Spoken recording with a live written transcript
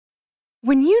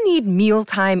When you need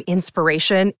mealtime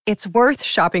inspiration, it's worth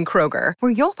shopping Kroger,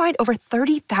 where you'll find over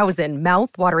 30,000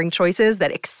 mouth-watering choices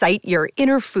that excite your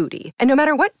inner foodie. And no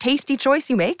matter what tasty choice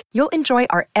you make, you'll enjoy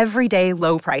our everyday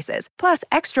low prices, plus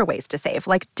extra ways to save,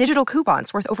 like digital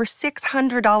coupons worth over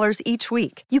 $600 each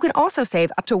week. You can also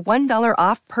save up to $1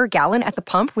 off per gallon at the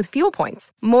pump with fuel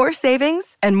points. More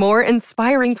savings and more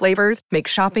inspiring flavors make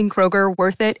shopping Kroger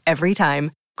worth it every time.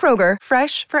 Kroger,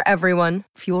 fresh for everyone.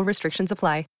 Fuel restrictions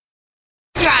apply.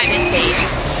 Driver's seat.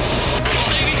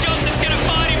 Stevie Johnson's going to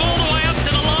fight him all the way up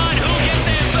to the line. Who'll get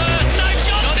there first? No,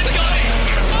 Johnson got it.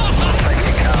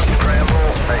 Safety car scramble.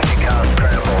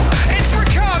 It's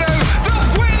Ricciardo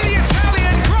that win the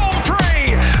Italian Grand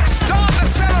Prix. Start the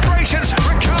celebrations.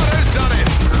 Ricciardo's done it.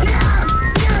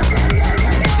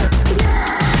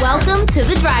 Welcome to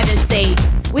the driver's seat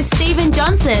with Stephen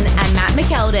Johnson and Matt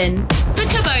McKeldin. For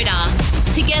Kubota.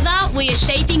 Together, we are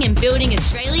shaping and building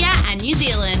Australia and New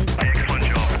Zealand.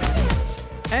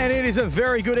 And it is a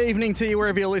very good evening to you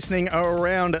wherever you're listening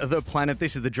around the planet.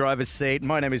 This is the driver's seat.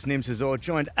 My name is Nims Azor,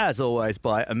 joined as always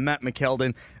by Matt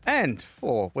McKeldin and,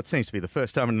 for what seems to be the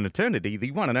first time in an eternity,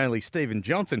 the one and only Stephen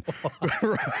Johnson.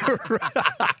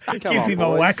 Gives him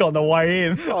a whack on the way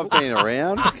in. I've been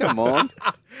around. Come on.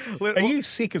 Are you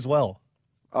sick as well?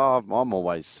 Oh, I'm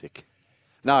always sick.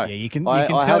 No, Yeah, you can I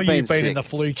tell have you've been in sick. the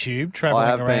flu tube I travelling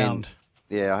have around.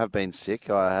 I have been sick.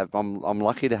 I'm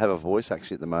lucky to have a voice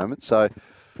actually at the moment. So,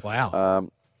 Wow.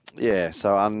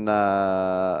 So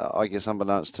I guess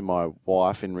unbeknownst to my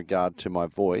wife, in regard to my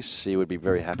voice, she would be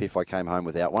very happy if I came home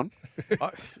without one.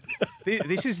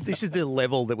 This is the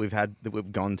level that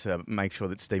we've gone to make sure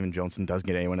that Stephen Johnson doesn't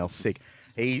get anyone else sick.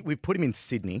 We've put him in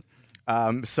Sydney,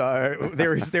 so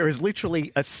there is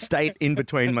literally a state in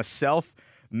between myself,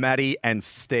 Matty and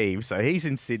Steve. So he's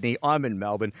in Sydney, I'm in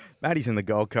Melbourne, Matty's in the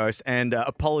Gold Coast, and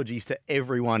apologies to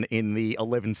everyone in the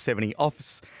 1170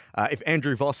 office. If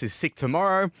Andrew Voss is sick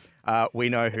tomorrow, we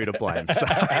know who to blame. So,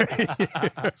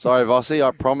 Sorry, Vossi,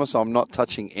 I promise I'm not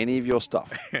touching any of your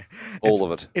stuff. All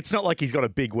of it. it's not like he's got a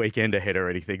big weekend ahead or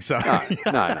anything. So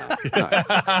No.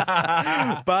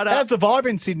 But How's the vibe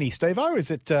in Sydney, Steve-O?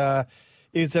 Is it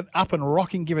up and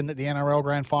rocking given that the NRL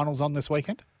Grand Final's on this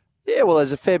weekend? Yeah, well,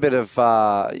 there's a fair bit of,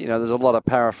 there's a lot of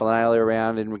paraphernalia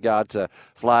around in regard to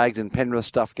flags and Penrith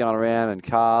stuff going around and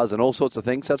cars and all sorts of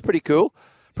things. So it's pretty cool.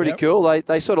 Pretty cool.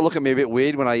 They sort of look at me a bit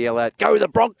weird when I yell out, "Go the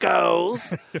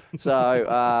Broncos!"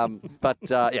 So,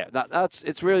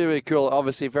 it's really, really cool.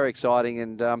 Obviously, very exciting.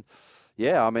 And,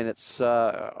 it's,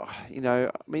 you know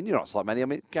it's like many. I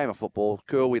mean, game of football,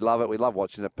 cool. We love it. We love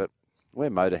watching it, but we're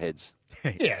motorheads.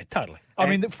 Yeah, totally. I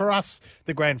mean, for us,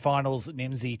 the grand finals at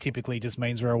Nimsy typically just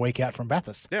means we're a week out from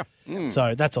Bathurst. Yeah.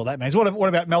 So that's all that means. What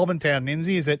about Melbourne Town,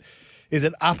 Nimsy? Is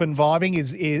it up and vibing?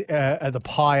 Are the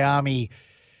Pie Army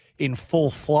in full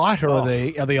flight, or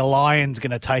are the Lions going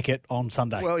to take it on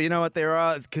Sunday? Well, you know what, there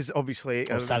are, because obviously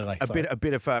Saturday, a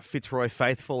bit of Fitzroy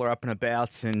faithful are up and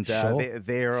about, and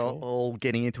they're all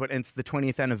getting into it. And it's the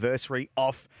 20th anniversary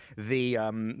of the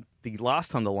last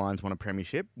time the Lions won a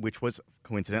premiership, which was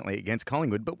coincidentally against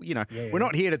Collingwood. But we're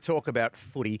not here to talk about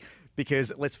footy,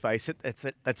 because let's face it,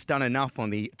 that's done enough on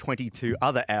the 22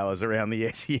 other hours around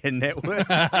the SEN network.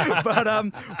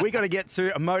 But we got to get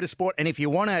to a motorsport, and if you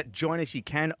want to join us, you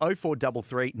can.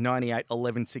 0433 98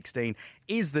 11 16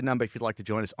 is the number if you'd like to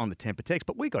join us on the Temper Text.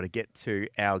 But we got to get to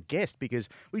our guest, because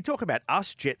we talk about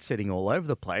us jet setting all over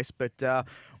the place, but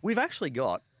we've actually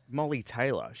got Molly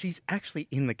Taylor. She's actually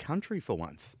in the country for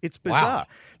once. It's bizarre. Wow.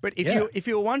 But if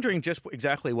you're wondering just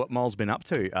exactly what Mol's been up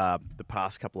to the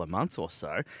past couple of months or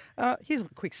so, here's a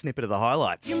quick snippet of the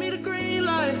highlights. Give me the green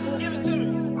light,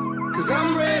 'cause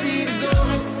I'm ready to go.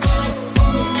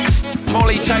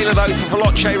 Molly Taylor, though, for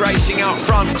Veloce Racing out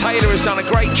front. Taylor has done a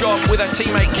great job with her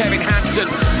teammate Kevin Hansen.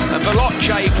 And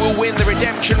Veloce will win the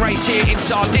redemption race here in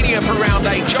Sardinia for round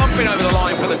 8, jumping over the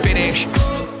line for the finish.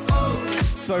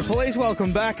 So please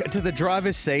welcome back to the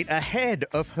driver's seat, ahead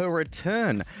of her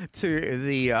return to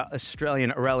the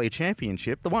Australian Rally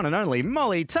Championship, the one and only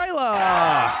Molly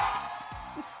Taylor.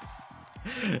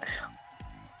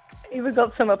 Even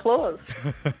got some applause.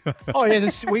 Oh yeah,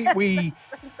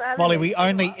 Molly, we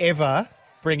only ever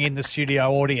bring in the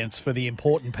studio audience for the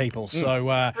important people.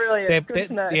 So Brilliant. Good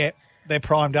to know. they're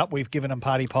primed up. We've given them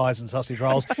party pies and sausage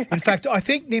rolls. In fact, I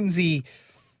think, Nimsy,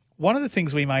 one of the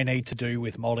things we may need to do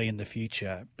with Molly in the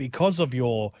future, because of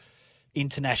your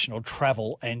international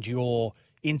travel and your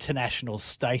international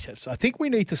status, I think we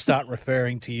need to start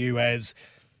referring to you as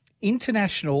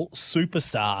international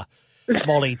superstar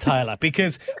Molly Taylor,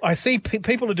 because I see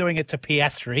people are doing it to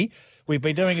Piastri. We've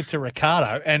been doing it to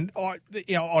Ricardo. And,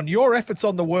 on your efforts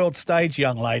on the world stage,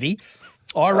 young lady,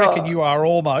 I reckon you are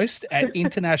almost at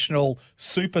international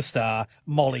superstar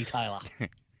Molly Taylor.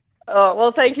 Oh,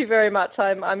 well, thank you very much.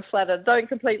 I'm flattered. Don't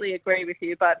completely agree with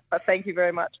you, but thank you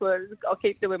very much. I'll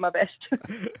keep doing my best.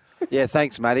 Yeah,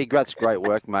 thanks, matey. That's great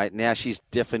work, mate. Now she's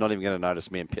definitely not even going to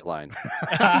notice me in pit lane.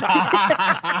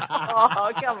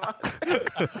 Oh, come on.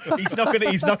 He's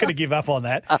not going to give up on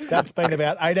that. That's been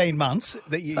about 18 months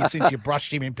since you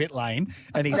brushed him in pit lane,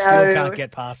 and he still can't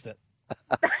get past it.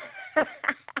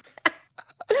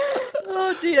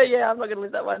 Oh dear, yeah, I'm not going to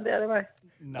live that one down, am I?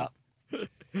 No.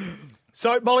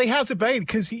 So, Molly, how's it been?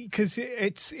 Because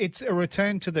it's a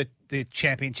return to the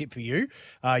championship for you.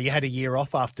 You had a year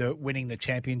off after winning the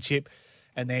championship,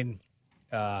 and then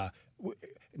not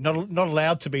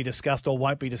allowed to be discussed or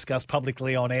won't be discussed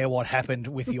publicly on air what happened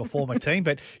with your former team,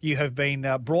 but you have been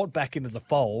brought back into the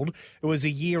fold. It was a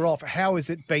year off. How has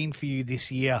it been for you this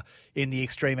year in the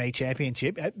Extreme E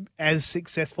Championship? As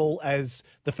successful as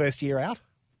the first year out?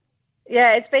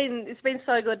 Yeah, it's been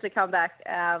so good to come back.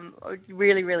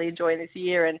 Really, really enjoying this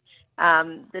year, and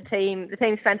the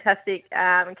team's fantastic.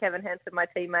 And Kevin Hansen, my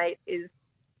teammate, is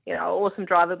awesome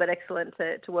driver, but excellent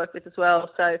to work with as well.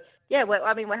 So yeah, we're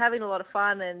having a lot of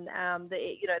fun, and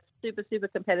it's super, super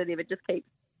competitive. It just keeps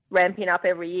ramping up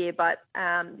every year. But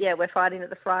we're fighting at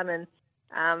the front and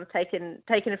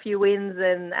taking a few wins,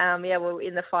 and we're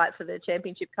in the fight for the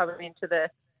championship coming into the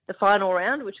final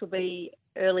round, which will be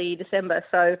early December.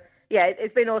 So. Yeah,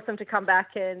 it's been awesome to come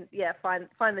back and find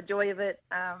the joy of it,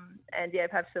 and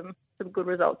have some good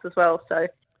results as well. So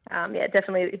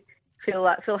definitely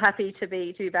feel happy to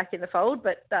be back in the fold,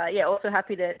 but also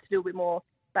happy to do a bit more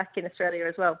back in Australia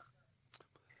as well.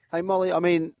 Hey Molly, I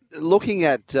mean, looking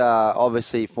at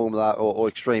obviously Formula or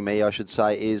Extreme E, I should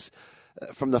say, is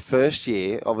from the first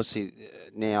year, obviously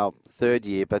now third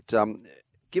year, but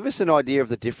give us an idea of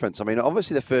the difference. I mean,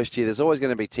 obviously the first year there's always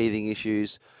going to be teething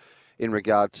issues in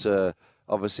regard to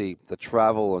obviously the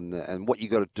travel and what you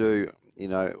got to do.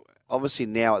 Obviously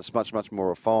now it's much, much more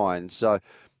refined. So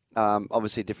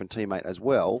obviously a different teammate as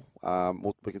well.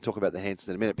 We can talk about the Hansons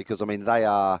in a minute because, I mean, they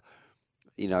are,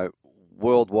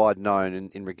 worldwide known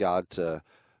in regard to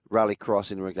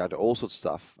rallycross, in regard to all sorts of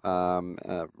stuff,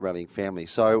 rallying family.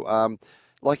 So,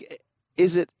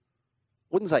 is it,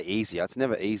 wouldn't say easier, it's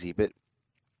never easy, but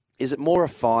is it more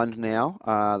refined now?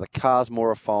 The car's more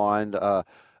refined,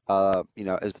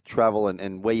 as the travel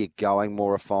and where you're going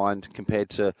more refined compared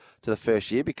to the first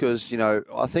year? Because,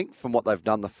 I think from what they've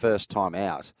done the first time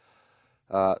out,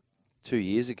 2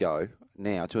 years ago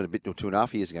now,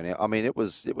 2.5 years ago now, I mean, it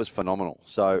was phenomenal.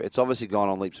 So it's obviously gone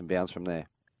on leaps and bounds from there.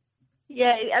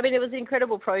 Yeah, I mean, it was an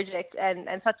incredible project and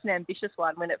such an ambitious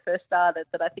one when it first started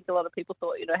that I think a lot of people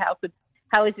thought,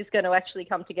 how is this going to actually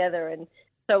come together? And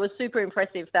so it was super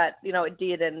impressive that, it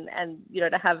did and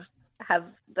to have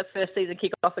the first season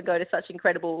kick off and go to such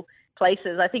incredible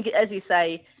places. I think, as you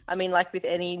say, I mean, like with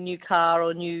any new car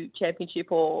or new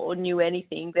championship or new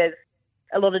anything, there's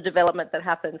a lot of development that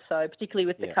happens. So particularly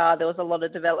with the car, there was a lot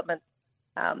of development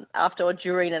after or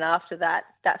during and after that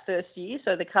first year.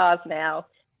 So the cars now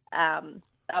are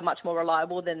much more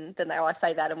reliable than they are. I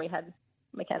say that, and we had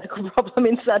a mechanical problem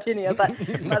in Sardinia, but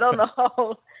on the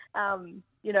whole,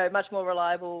 much more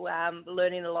reliable,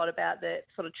 learning a lot about the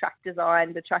sort of track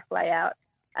design, the track layout,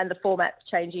 and the format's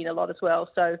changing a lot as well.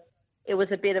 So it was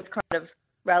a bit of kind of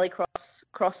rallycross,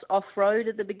 cross off-road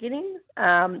at the beginning,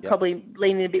 probably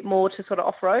leaning a bit more to sort of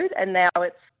off-road, and now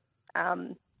it's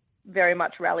very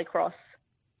much rallycross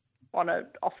on an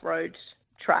off-road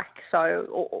track. So,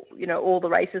 all the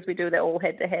races we do, they're all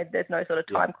head-to-head. There's no sort of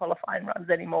time qualifying runs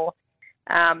anymore.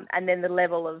 And then the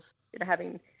level of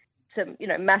having some,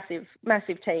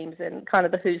 massive teams and kind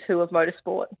of the who's who of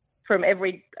motorsport from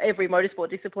every motorsport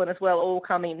discipline as well, all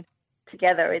coming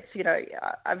together. It's,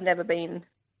 I've never been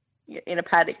in a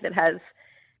paddock that has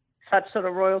such sort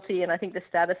of royalty, and I think the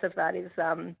status of that is,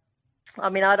 I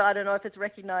don't know if it's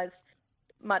recognised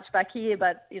much back here,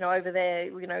 but, over there,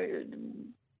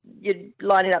 you're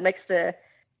lining up next to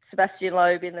Sebastian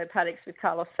Loeb in the paddocks with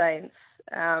Carlos Sainz.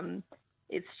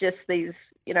 It's just these,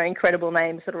 incredible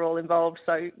names that are all involved.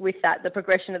 So with that, the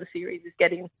progression of the series is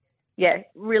getting,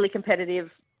 really competitive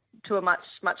to a much,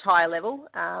 much higher level.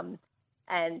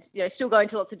 And, still going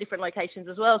to lots of different locations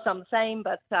as well, some the same.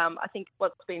 But I think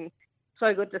what's been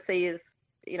so good to see is,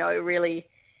 really,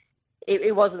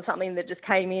 it wasn't something that just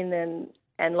came in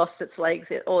and lost its legs.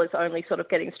 It's only sort of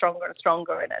getting stronger and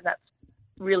stronger. And that's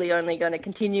really only going to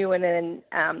continue. And then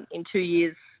in 2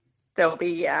 years, there'll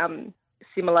be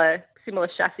similar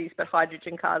chassis, but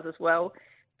hydrogen cars as well.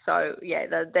 So,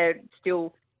 they're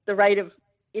still, the rate of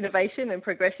innovation and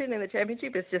progression in the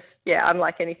championship is just,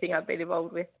 unlike anything I've been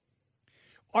involved with.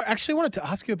 I actually wanted to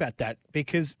ask you about that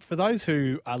because for those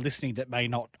who are listening that may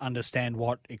not understand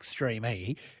what Extreme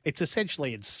E, it's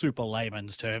essentially in super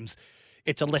layman's terms,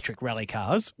 it's electric rally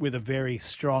cars with a very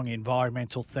strong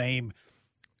environmental theme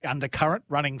undercurrent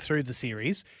running through the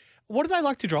series. What do they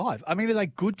like to drive? I mean, are they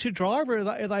good to drive or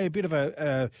are they a bit of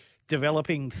a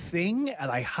developing thing?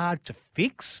 Are they hard to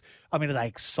fix? I mean, are they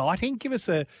exciting? Give us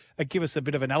a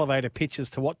bit of an elevator pitch as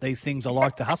to what these things are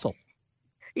like to hustle.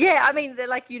 Yeah, I mean, they're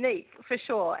like unique for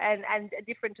sure and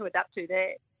different to adapt to.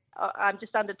 They're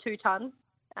just under 2 tons,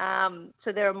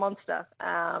 so they're a monster.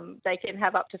 They can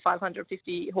have up to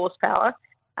 550 horsepower.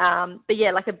 But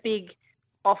yeah, like a big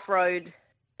off-road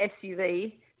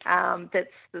SUV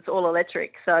that's all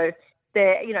electric. So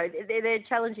they're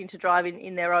challenging to drive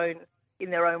in their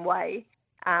own way.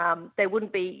 They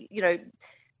wouldn't be,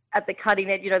 at the cutting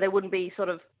edge. They wouldn't be sort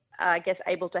of, I guess,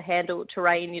 able to handle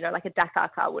terrain, like a Dakar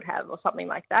car would have or something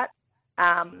like that.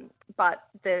 But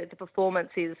the performance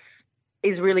is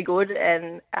really good,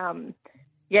 and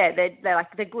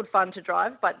they're good fun to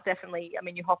drive. But definitely, I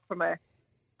mean, you hop from a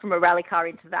rally car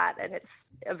into that, and it's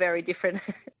a very different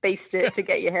beast to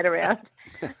get your head around.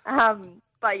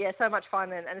 But yeah, so much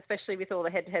fun, and especially with all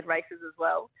the head-to-head races as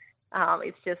well.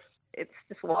 It's just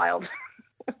wild.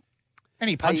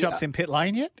 Any punch-ups in pit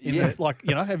lane yet?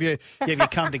 Have you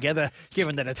come together,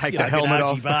 given that it's take the helmet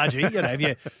off? Bargy, have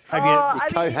you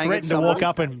threatened to walk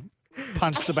up and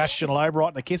punch Sebastian Loeb right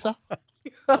in the kisser?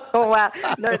 Oh, wow.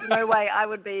 No way. I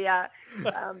would be, I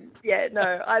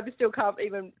still can't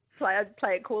even play. I'd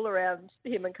play it cool around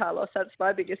him and Carlos. That's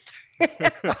my biggest.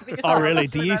 Oh, really?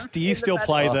 Do you still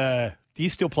play the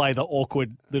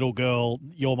awkward little girl,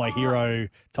 you're my hero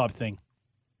type thing?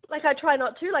 Like, I try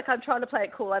not to. Like, I'm trying to play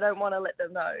it cool. I don't want to let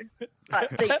them know.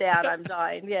 But deep down, I'm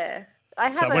dying, yeah. I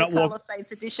have a Carlos Sainz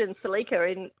edition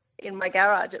Celica in my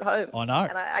garage at home. I know.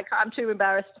 And I'm too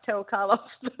embarrassed to tell Carlos.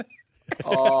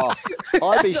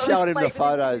 I'd be showing him the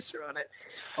photos.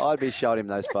 I'd be showing him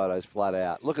those photos flat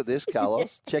out. Look at this,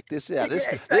 Carlos. Yeah. Check this out.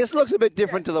 This looks a bit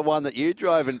different to the one that you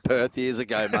drove in Perth years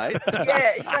ago, mate.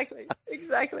 Yeah,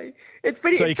 exactly. It's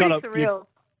pretty surreal.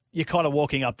 You're kind of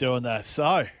walking up doing that.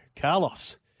 So,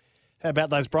 Carlos, how about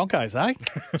those Broncos, eh?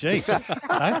 Jeez.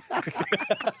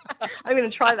 I'm going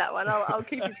to try that one. I'll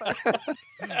keep you posted.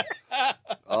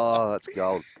 Oh, that's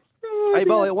gold. Hey,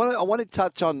 Molly, I want to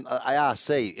touch on ARC.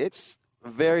 It's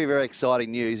very, very exciting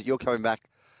news. You're coming back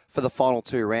for the final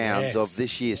 2 rounds of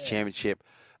this year's championship.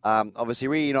 Obviously,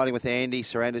 reuniting with Andy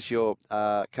Sarandis, your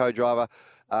co-driver.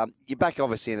 You're back,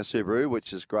 obviously, in a Subaru,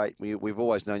 which is great. We've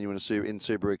always known you in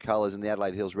Subaru colours in the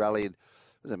Adelaide Hills Rally.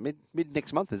 Was it mid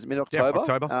next month? Is it mid-October? Yeah,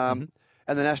 October.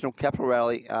 And the National Capital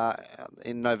Rally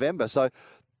in November. So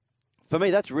for me,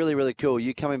 that's really, really cool.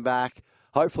 You coming back,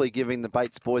 hopefully giving the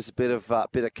Bates boys a bit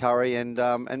of curry, and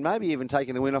maybe even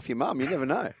taking the win off your mum. You never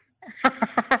know.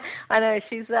 I know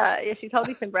she's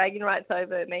holding some bragging rights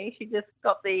over me. She just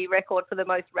got the record for the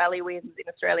most rally wins in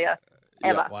Australia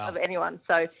ever of anyone.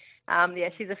 So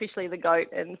she's officially the GOAT,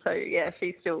 and so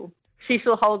she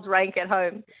still holds rank at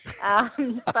home.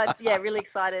 But yeah, really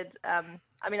excited. I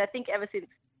mean, I think ever since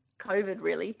COVID,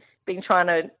 really been trying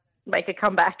to make a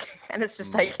comeback, and it's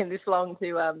just taken this long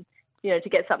to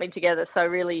get something together. So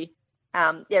really,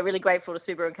 really grateful to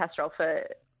Subaru and Castrol for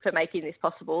making this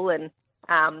possible. And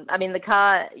I mean, the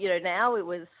car, now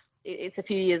it's a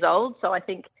few years old, so I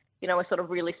think we're sort of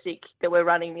realistic that we're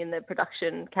running in the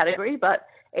production category, but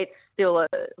it's still a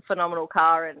phenomenal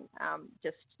car, and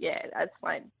that's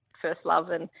my first love,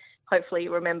 and hopefully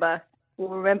we'll remember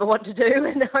what to do,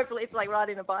 and hopefully it's like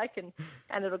riding a bike and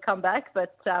it'll come back.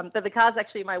 But the car's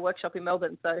actually in my workshop in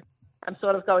Melbourne, so I'm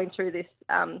sort of going through this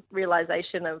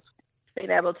realization of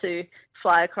being able to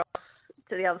fly across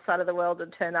to the other side of the world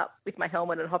and turn up with my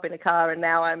helmet and hop in a car, and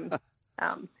now I'm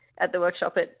at the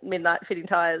workshop at midnight fitting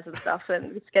tyres and stuff,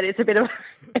 and it's a bit of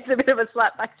a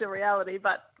slap back to reality,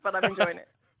 but I'm enjoying it.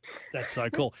 That's so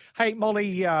cool. Hey,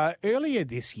 Molly, earlier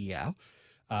this year,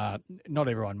 not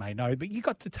everyone may know, but you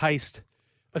got to taste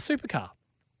a supercar,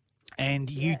 and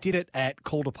you did it at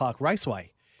Calder Park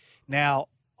Raceway. Now,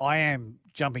 I am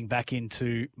jumping back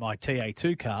into my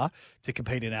TA2 car to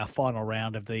compete in our final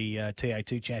round of the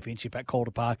TA2 Championship at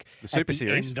Calder Park at the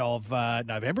end of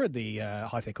November, the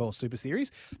High-Tech Horse Super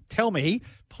Series.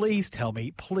 Please tell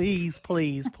me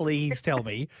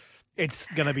it's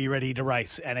going to be ready to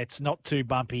race, and it's not too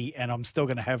bumpy, and I'm still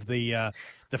going to have the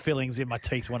fillings in my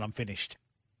teeth when I'm finished.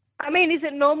 I mean, is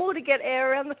it normal to get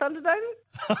air around the Thunderdome?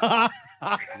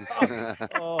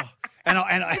 And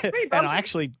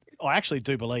I actually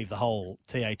do believe the whole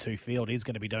TA2 field is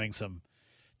going to be doing some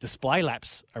display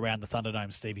laps around the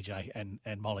Thunderdome, Stevie J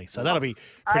and Molly. So that'll be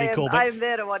pretty cool. But, I'm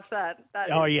there to watch that.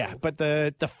 Yeah. But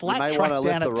the flat you may track want to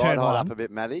down lift at the turn ride height one. up a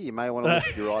bit, Matty. You may want to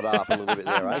lift your ride up a little bit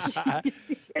there, Ace.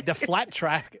 The flat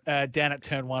track down at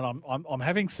turn one, I'm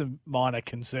having some minor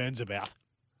concerns about.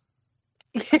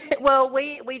 Well,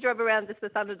 we drove around just the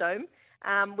Thunderdome.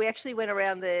 We actually went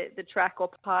around the track or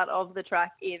part of the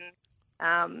track in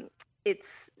it's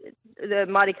the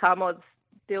Mighty Car Mods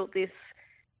built this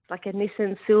like a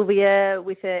Nissan Silvia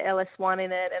with a LS1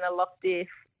 in it and a lock diff,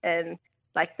 and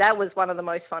like that was one of the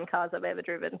most fun cars I've ever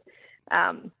driven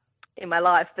in my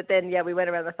life. But then we went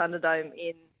around the Thunderdome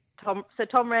in Tom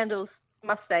Randall's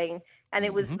Mustang, and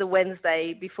it was the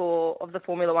Wednesday before of the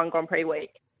Formula One Grand Prix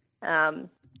week. And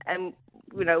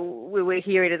we were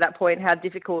hearing at that point how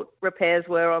difficult repairs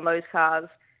were on those cars,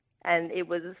 and it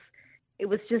was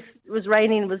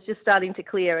raining, it was just starting to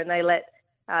clear, and they let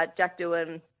Jack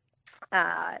Doohan,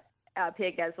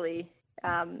 Pierre Gasly,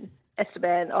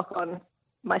 Esteban Ocon,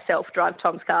 myself drive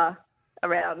Tom's car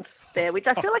around there, which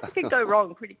I feel like it could go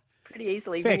wrong pretty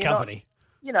easily. Fair company.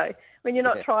 When you're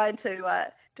not trying to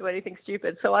do anything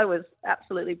stupid. So I was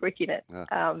absolutely bricking it.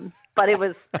 But it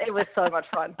was so much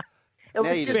fun. It Now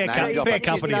was you just fair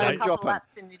company.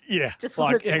 Yeah, just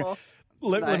like wanted more.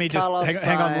 let me just Carlos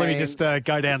hang on. Let me just Sainz.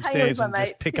 go downstairs my and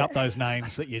just mate. pick up those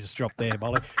names that you just dropped there,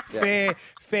 Molly. Fair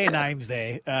names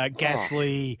there.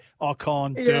 Gasly,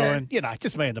 Ocon, Doohan.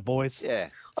 Just me and the boys. Yeah.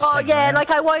 Oh Hang yeah, around. like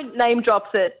I won't name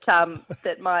drop that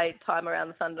that my time around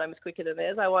the Thunderdome is quicker than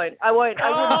theirs. I wouldn't.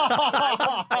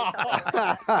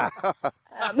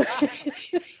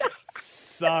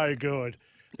 So good.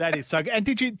 That is so good. And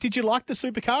did you like the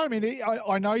supercar? I mean,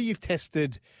 I know you've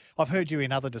tested. I've heard you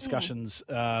in other discussions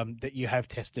that you have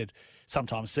tested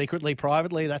sometimes secretly,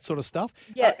 privately, that sort of stuff.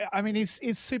 Yeah. I mean, is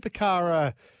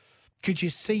supercar? Could you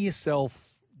see yourself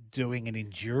doing an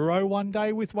enduro one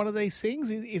day with one of these things?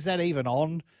 Is that even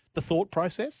on the thought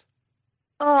process?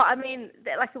 Oh, I mean,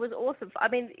 like it was awesome. I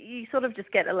mean, you sort of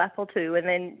just get a lap or two, and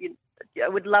then I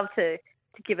would love to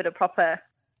give it a proper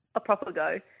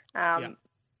go.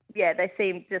 They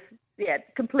seem just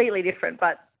completely different,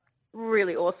 but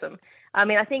really awesome. I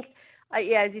mean, I think,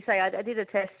 as you say, I did a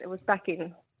test. It was back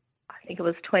in, I think it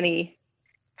was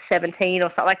 2017 or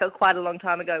something, like quite a long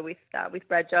time ago with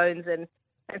Brad Jones, and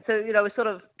so we sort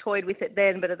of toyed with it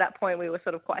then, but at that point we were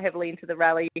sort of quite heavily into the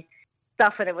rally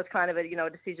stuff, and it was kind of a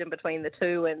decision between the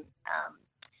two, and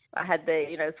I had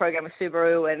the program with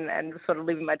Subaru and sort of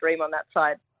living my dream on that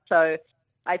side. So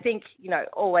I think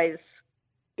always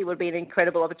it would be an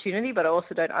incredible opportunity, but I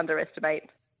also don't underestimate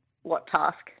what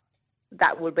task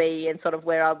that would be and sort of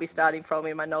where I'll be starting from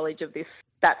in my knowledge of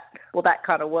that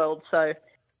kind of world. So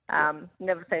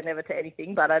never say never to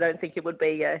anything, but I don't think it would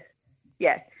be I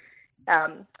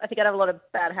think I'd have a lot of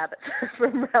bad habits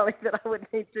from rally that I would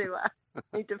need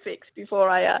to fix before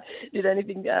I did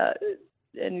anything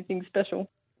special.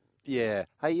 Yeah.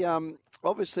 Hey,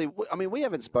 obviously, I mean, we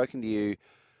haven't spoken to you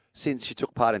since you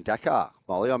took part in Dakar,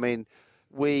 Molly. I mean,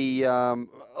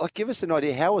 give us an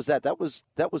idea. How was that? That was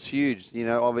huge.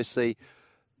 Obviously,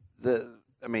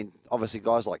 obviously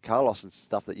guys like Carlos and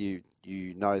stuff that you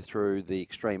know through the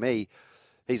Extreme E.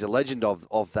 He's a legend of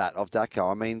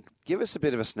Dakar. I mean, give us a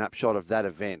bit of a snapshot of that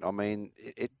event. I mean,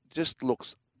 it just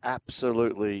looks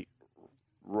absolutely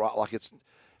right. Like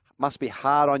must be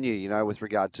hard on you, with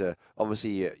regard to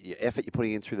obviously your effort you're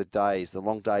putting in through the days, the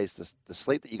long days, the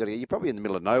sleep that you got to get. You're probably in the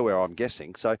middle of nowhere, I'm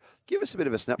guessing. So give us a bit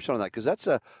of a snapshot on that, because that's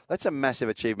a massive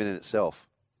achievement in itself.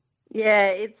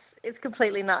 Yeah, it's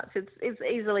completely nuts. It's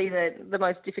easily the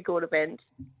most difficult event,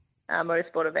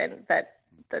 motorsport event that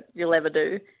you'll ever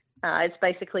do. It's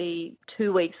basically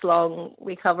 2 weeks long.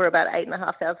 We cover about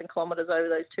 8,500 kilometres over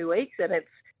those 2 weeks, and it's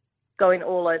going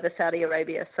all over Saudi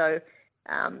Arabia. So,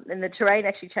 and the terrain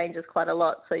actually changes quite a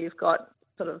lot. So you've got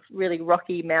sort of really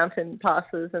rocky mountain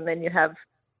passes, and then you have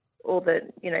all the,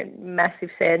 massive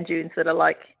sand dunes that are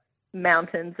like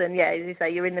mountains. And as you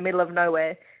say, you're in the middle of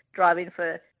nowhere, driving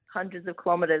for hundreds of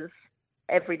kilometres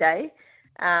every day.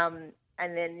 And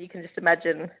then you can just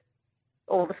imagine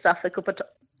all the stuff that could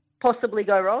possibly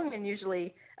go wrong, and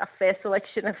usually a fair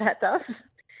selection of that does.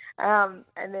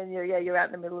 And then you're out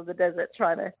in the middle of the desert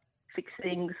trying to fix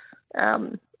things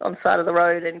on the side of the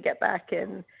road and get back.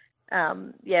 And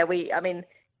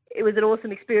it was an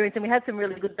awesome experience, and we had some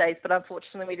really good days, but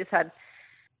unfortunately we just had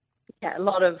a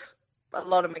lot of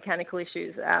mechanical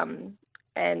issues.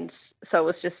 And so it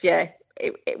was just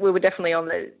we were definitely on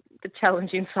the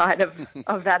challenging side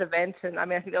of that event. And I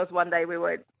mean, I think there was one day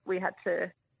we had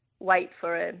to wait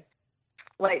for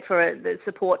the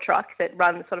support truck that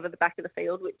runs sort of at the back of the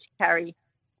field, which carry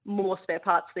more spare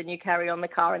parts than you carry on the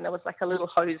car, and there was like a little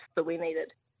hose that we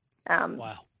needed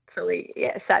Wow. So we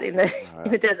sat in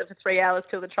the desert for 3 hours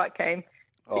till the truck came,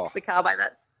 fixed the car. By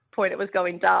that point, it was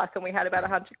going dark, and we had about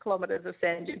 100 kilometres of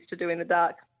sand dunes to do in the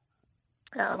dark,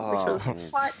 which was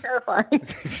quite terrifying.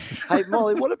 Hey,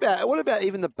 Molly, what about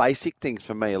even the basic things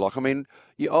for me? Like, I mean,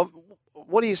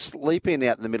 what do you sleep in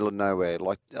out in the middle of nowhere?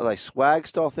 Like, are they swag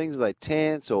style things? Are they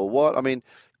tents or what? I mean,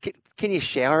 can you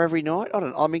shower every night?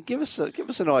 I mean, give us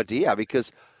an idea,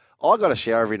 because I got to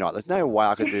shower every night. There's no way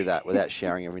I could do that without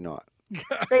showering every night.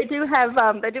 They do have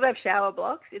shower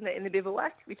blocks in the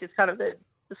bivouac, which is kind of the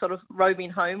sort of roaming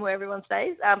home where everyone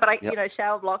stays. But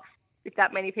shower blocks with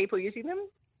that many people using them,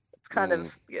 it's kind of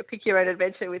pick your own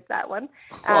adventure with that one.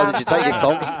 Did you take your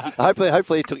thongs?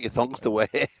 Hopefully you took your thongs to wear.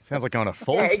 Sounds like going to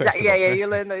Falls Festival. Yeah, you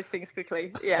learn those things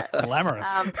quickly. Yeah, glamorous.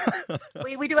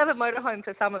 We do have a motorhome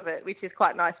for some of it, which is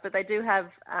quite nice. But they do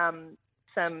have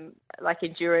some like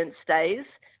endurance days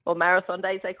or marathon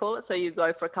days, they call it. So you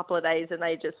go for a couple of days, and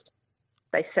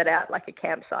they set out like a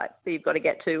campsite that you've got to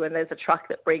get to, and there's a truck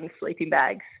that brings sleeping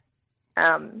bags.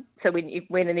 So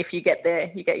when and if you get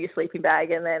there, you get your sleeping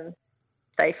bag and then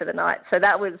stay for the night. So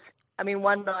that was,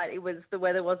 one night the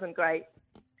weather wasn't great.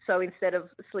 So instead of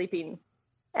sleeping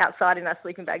outside in our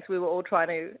sleeping bags, we were all trying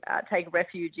to take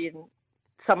refuge in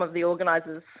some of the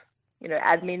organisers,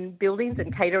 admin buildings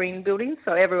and catering buildings.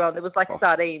 So it was like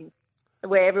sardines,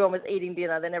 where everyone was eating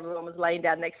dinner, then everyone was laying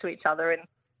down next to each other, and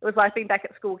it was like being back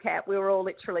at school camp. We were all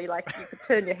literally like, you could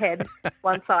turn your head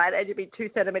one side and you'd be 2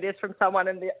 centimetres from someone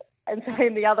and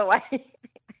same the other way.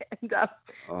 And so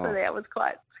it was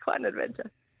quite an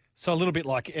adventure. So a little bit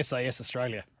like SAS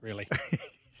Australia, really.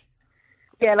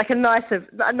 Yeah, like a nicer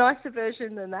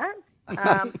version than that.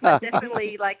 But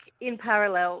definitely like in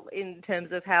parallel in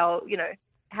terms of how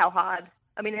hard.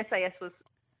 SAS was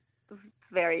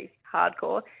very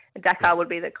hardcore, and Dakar would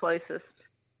be the closest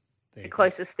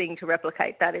thing to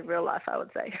replicate that in real life, I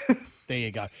would say. There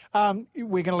you go.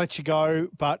 We're going to let you go,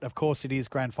 but of course it is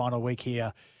grand final week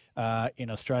here in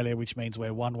Australia, which means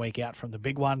we're 1 week out from the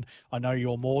big one. I know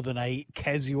you're more than a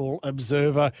casual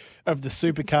observer of the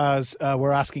supercars.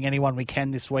 We're asking anyone we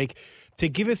can this week to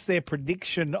give us their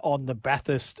prediction on the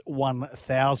Bathurst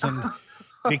 1000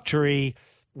 victory.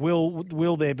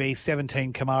 Will there be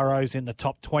 17 Camaros in the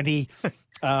top 20?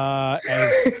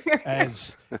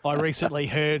 As I recently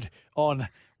heard on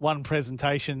one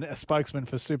presentation, a spokesman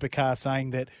for Supercar saying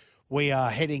that we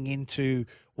are heading into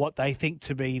what they think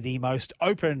to be the most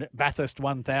open Bathurst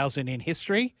 1000 in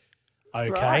history.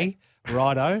 Okay,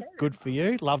 righto, good for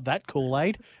you. Love that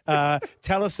Kool-Aid.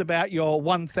 Tell us about your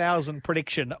 1000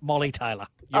 prediction, Molly Taylor.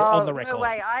 You're on the record. No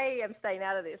way, I am staying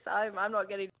out of this. I'm not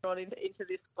getting drawn into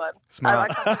this one.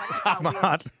 Smart.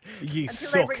 Smart. You Until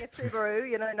suck. they bring a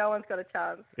Subaru, no one's got a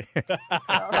chance.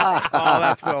 Oh,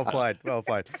 that's well played. Well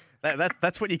played.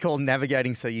 That's what you call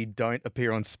navigating so you don't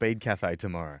appear on Speed Cafe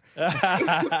tomorrow.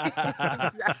 Exactly.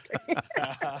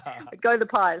 Go the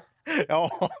Pies. Now,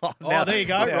 there you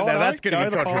go. Now that's going to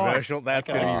be controversial. Pies. That's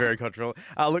going to be very controversial.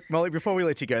 Look, Molly, before we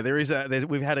let you go,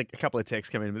 we've had a couple of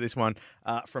texts come in, but this one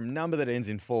from number that ends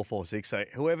in 446. So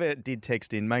whoever did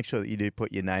text in, make sure that you do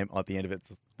put your name at the end of it.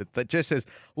 That just says,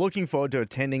 looking forward to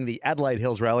attending the Adelaide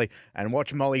Hills Rally and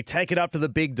watch Molly take it up to the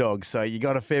big dogs. So you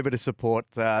got a fair bit of support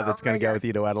that's going to go with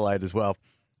you to Adelaide as well.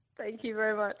 Thank you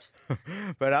very much.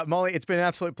 But Molly, it's been an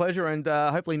absolute pleasure, and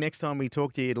hopefully next time we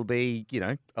talk to you, it'll be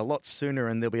a lot sooner,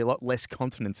 and there'll be a lot less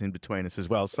continents in between us as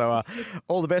well. So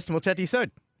all the best, and we'll chat to you soon.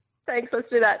 Thanks. Let's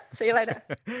do that. See you later.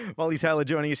 Molly Taylor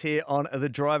joining us here on the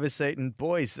driver's seat, and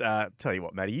boys, tell you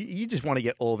what, Matty, you just want to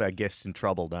get all of our guests in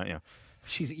trouble, don't you?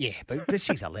 But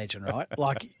she's a legend, right?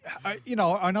 Like, I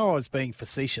know I was being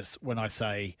facetious when I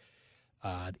say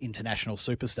international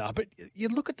superstar, but you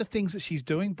look at the things that she's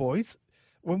doing, boys.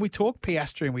 When we talk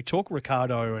Piastri and we talk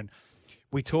Ricciardo and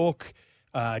we talk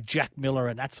Jack Miller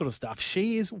and that sort of stuff,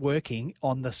 she is working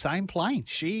on the same plane.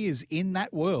 She is in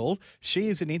that world. She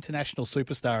is an international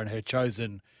superstar in her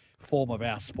chosen form of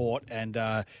our sport, and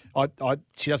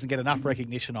she doesn't get enough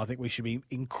recognition. I think we should be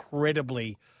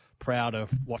incredibly proud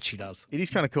of what she does. It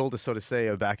is kind of cool to sort of see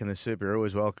her back in the Subaru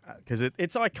as well, because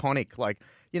it's iconic. Like,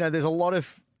 there's a lot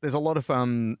of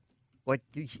like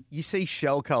you see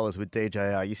shell colours with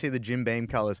DJR, you see the Jim Beam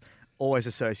colours always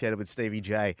associated with Stevie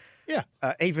J. Yeah,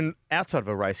 even outside of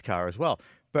a race car as well.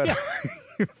 But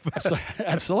yeah.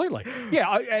 Absolutely,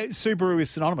 yeah. Subaru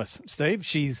is synonymous, Steve.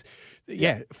 She's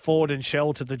Ford and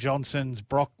Shell to the Johnsons,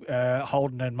 Brock,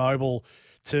 Holden and Mobil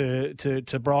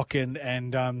to Brock and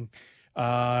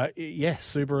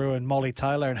Subaru and Molly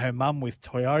Taylor and her mum with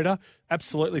Toyota,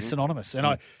 absolutely synonymous.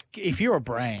 And if you're a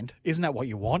brand, isn't that what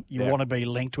you want? You want to be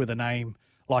linked with a name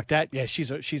like that. Yeah, she's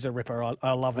a ripper.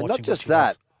 I love watching. Not just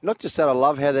that. I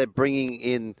love how they're bringing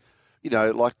in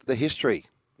like the history.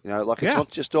 It's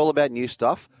not just all about new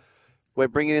stuff. We're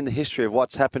bringing in the history of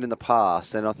what's happened in the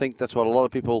past, and I think that's what a lot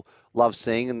of people love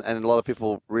seeing, and a lot of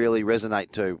people really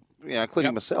resonate to,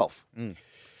 including myself.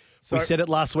 We said it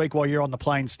last week while you're on the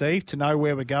plane, Steve. To know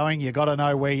where we're going, you got to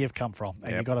know where you've come from,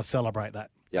 and you got to celebrate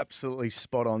that. Yep. Absolutely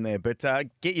spot on there. But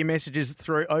get your messages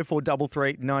through.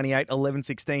 0433 98 11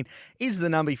 16 is the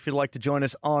number if you'd like to join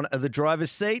us on the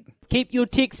driver's seat. Keep your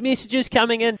text messages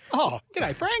coming in. Oh,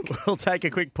 g'day, Frank. We'll take a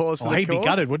quick pause for the He'd calls. be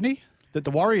gutted, wouldn't he? That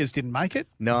the Warriors didn't make it.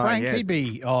 No, Frank, yeah. he'd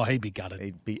be gutted.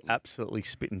 He'd be absolutely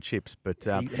spitting chips. But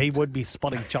He would be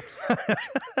spotting chops.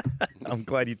 I'm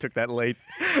glad you took that lead.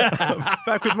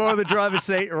 Back with more of the driver's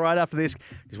seat right after this,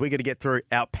 because we're going to get through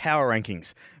our power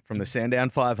rankings from the Sandown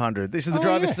 500. This is the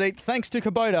driver's seat, thanks to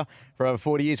Kubota. For over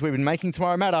 40 years, we've been making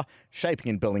tomorrow matter, shaping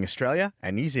and building Australia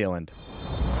and New Zealand.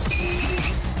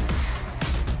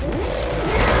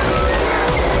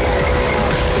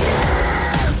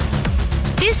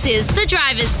 This is the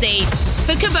driver's seat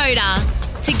for Kubota.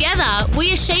 Together,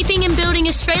 we are shaping and building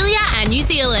Australia and New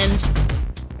Zealand.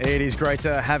 It is great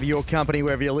to have your company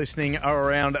wherever you're listening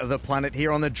around the planet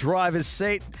here on the driver's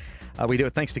seat. We do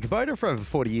it thanks to Kubota. For over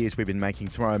 40 years, we've been making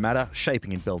tomorrow matter,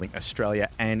 shaping and building Australia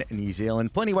and New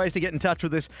Zealand. Plenty of ways to get in touch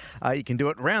with us. You can do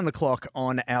it round the clock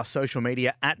on our social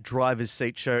media. At Driver's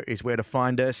Seat Show is where to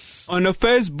find us. On the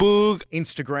Facebook,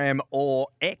 Instagram or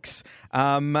X.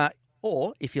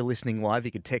 Or if you're listening live,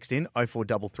 you could text in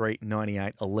 0433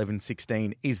 98 11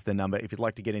 16 is the number if you'd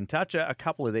like to get in touch. A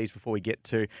couple of these before we get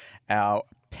to our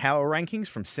power rankings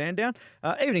from Sandown.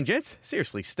 Evening, gents.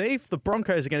 Seriously, Steve, the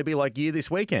Broncos are going to be like you this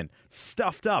weekend,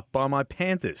 stuffed up by my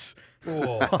Panthers.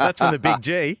 Oh, that's from the Big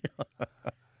G.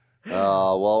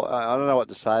 Oh, well, I don't know what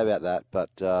to say about that,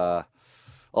 but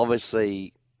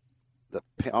obviously,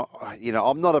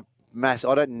 I'm not a mass.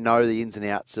 I don't know the ins and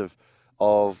outs of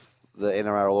the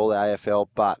NRL or the AFL,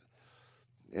 but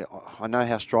I know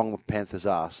how strong the Panthers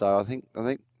are. So I think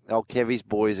old Kevy's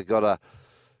boys have got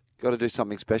to do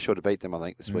something special to beat them, I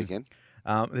think, this weekend.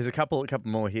 There's a couple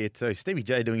more here too. Stevie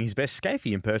J doing his best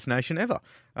Scafey impersonation ever.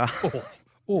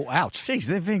 Oh, ouch. Jeez,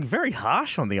 they're being very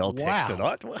harsh on the old text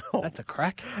tonight. Wow. That's a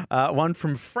crack. One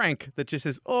from Frank that just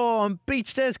says, I'm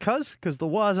beached as cuz, because the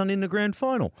Wires aren't in the grand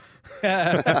final.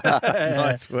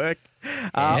 Nice work.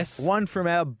 Yes. One from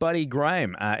our buddy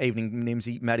Graham. Evening,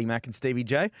 Nimsy, Matty Mac and Stevie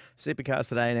J. Supercars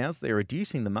today announced they're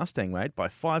reducing the Mustang weight by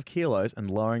 5 kilos and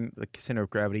lowering the centre of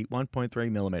gravity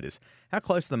 1.3 millimetres. How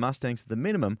close are the Mustangs to the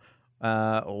minimum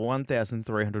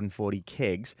 1,340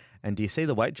 kegs, and do you see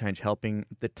the weight change helping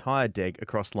the tyre deg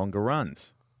across longer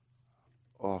runs?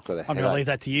 Oh, I've got a I'm going to headache. leave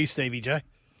that to you, Stevie J.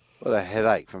 Got a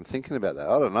headache from thinking about that.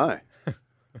 I don't know.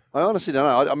 I honestly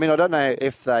don't know. I mean, I don't know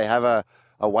if they have a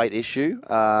weight issue.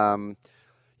 I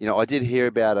did hear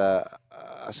about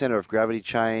a centre of gravity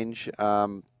change,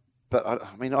 but I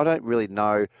don't really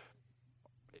know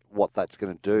what that's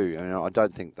going to do. I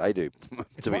don't think they do,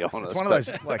 to be honest. It's one of those,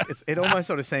 it almost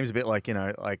sort of seems a bit like,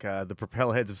 the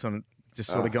propeller heads of some just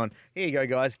sort of gone, here you go,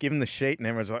 guys, give them the sheet, and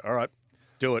everyone's like, all right,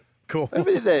 do it. Cool.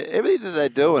 Everything that they're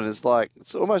doing is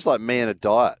it's almost like me and a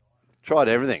diet. Tried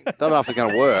everything. Don't know if it's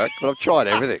going to work, but I've tried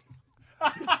everything.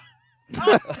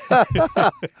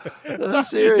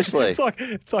 Seriously.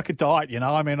 It's like a diet,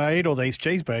 I eat all these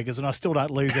cheeseburgers and I still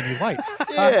don't lose any weight.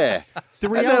 Yeah. The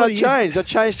and then reality I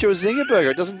changed to a zinger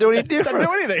burger. It doesn't do any different.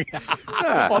 Doesn't do anything.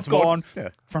 I've gone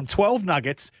from 12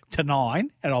 nuggets to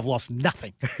 9 and I've lost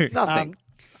nothing. Nothing.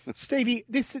 Stevie,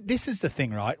 this is the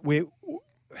thing, right?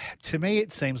 To me,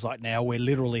 it seems like now we're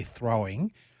literally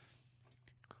throwing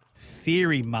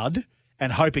theory mud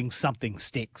and hoping something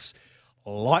sticks.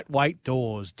 Lightweight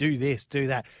doors, do this, do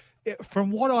that.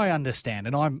 From what I understand,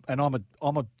 and I'm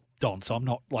a don, so I'm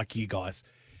not like you guys.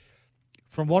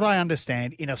 From what I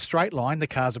understand, in a straight line, the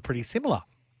cars are pretty similar.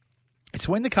 It's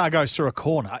when the car goes through a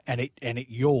corner and it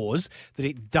yaws that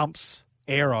it dumps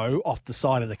aero off the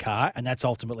side of the car, and that's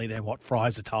ultimately then what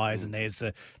fries the tyres, and there's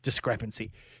a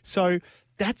discrepancy. So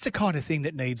that's the kind of thing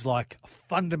that needs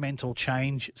fundamental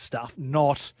change stuff,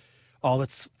 not,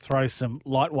 let's throw some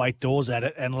lightweight doors at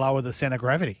it and lower the centre of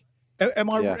gravity.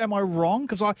 Am I wrong?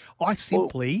 Because I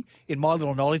simply, in my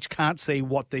little knowledge, can't see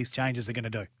what these changes are going to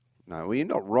do. No, well, you're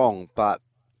not wrong, but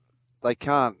they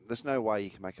can't. There's no way you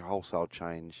can make a wholesale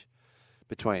change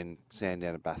between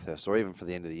Sandown and Bathurst, or even for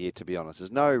the end of the year, to be honest.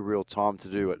 There's no real time to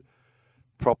do it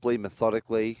properly,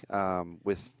 methodically,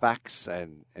 with facts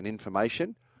and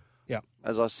information. Yeah.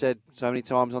 As I said so many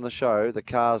times on the show, the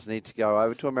cars need to go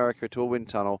over to America, to a wind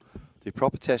tunnel, do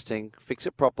proper testing, fix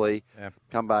it properly,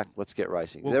 come back, let's get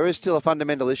racing. Well, there is still a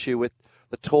fundamental issue with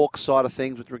the torque side of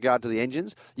things with regard to the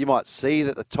engines. You might see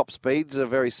that the top speeds are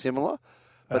very similar,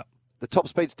 but the top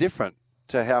speed's different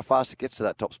to how fast it gets to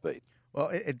that top speed. Well,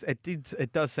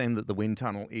 it does seem that the wind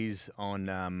tunnel is on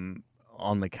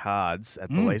the cards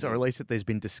at the least, or at least that there's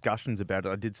been discussions about it.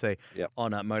 I did see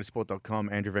on motorsport.com,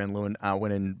 Andrew Van Leeuwen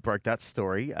went and broke that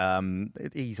story.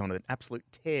 He's on an absolute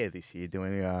tear this year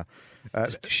doing...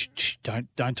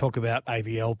 Don't talk about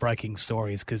AVL breaking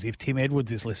stories, because if Tim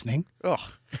Edwards is listening,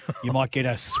 you might get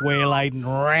a swear-laden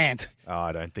rant. Oh,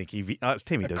 I don't think Timmy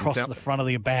doesn't across the front of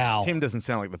the bow. Tim doesn't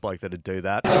sound like the bloke that'd do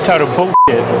that. It's total bullshit.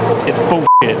 It's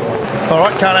bullshit. All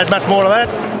right, can't add much more to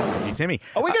that. Timmy.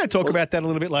 Are we going to talk about that a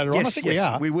little bit later on? I think we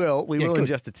are. We will. We will good. in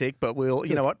just a tick, but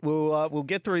you know what? We'll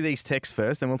get through these texts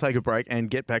first, then we'll take a break and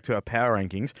get back to our power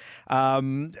rankings.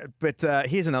 But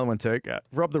here's another one too.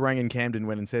 Rob the Rang in Camden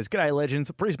went and says, "G'day, legends.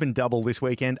 Brisbane double this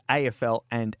weekend, AFL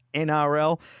and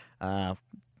NRL." Good.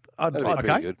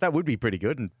 That would be pretty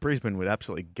good, and Brisbane would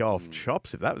absolutely go off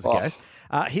chops if that was the case.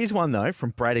 Here's one, though,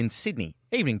 from Brad in Sydney.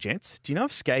 Evening, gents. Do you know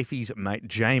if Scafey's mate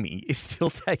Jamie is still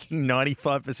taking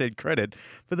 95% credit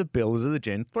for the builders of the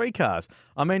Gen 3 cars?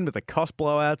 I mean, with the cost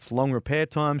blowouts, long repair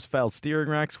times, failed steering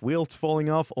racks, wheels falling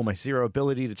off, almost zero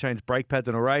ability to change brake pads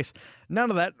in a race, none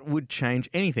of that would change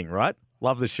anything, right?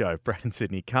 Love the show, Brad in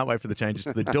Sydney. Can't wait for the changes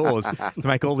to the doors to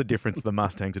make all the difference to the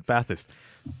Mustangs at Bathurst.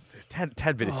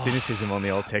 Tad bit of cynicism on the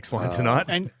old text line tonight.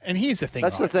 And here's the thing.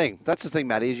 That's the thing. That's the thing,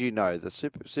 Matty. As you know, the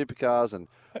supercars and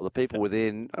the people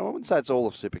within. I wouldn't say it's all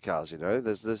of supercars. You know,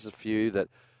 there's a few that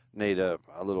need a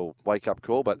little wake up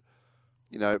call, but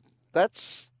you know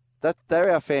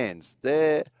they're our fans.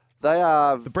 They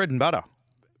are the bread and butter.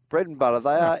 Bread and butter.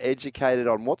 They are educated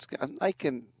on and they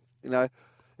can. You know,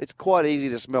 it's quite easy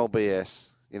to smell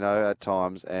BS. You know, at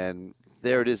times, and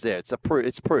there it is. There, it's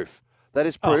proof. That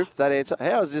is proof. That answer.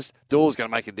 How is this doors going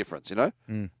to make a difference? You know.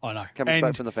 I know. Coming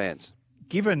straight from the fans.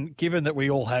 Given that we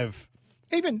all have,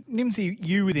 even Nimsy,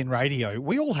 you within radio,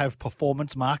 we all have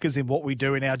performance markers in what we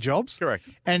do in our jobs. Correct.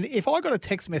 And if I got a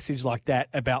text message like that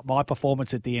about my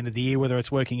performance at the end of the year, whether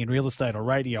it's working in real estate or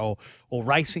radio or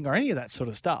racing or any of that sort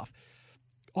of stuff,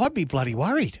 I'd be bloody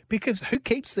worried, because who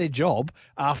keeps their job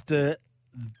after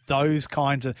those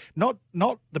kinds of not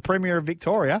the Premier of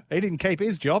Victoria? He didn't keep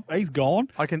his job. He's gone.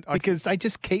 Because they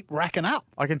just keep racking up.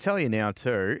 I can tell you now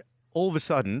too. All of a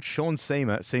sudden, Sean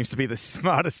Seamer seems to be the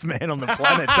smartest man on the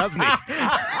planet, doesn't he?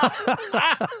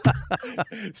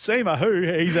 Seamer, who?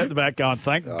 He's at the back going,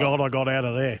 thank God I got out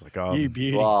of there. Like, you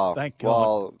beauty. Well, thank God.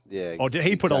 Well, yeah. Or did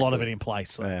he put a lot of it in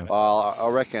place? So. Yeah. Well, I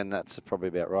reckon that's probably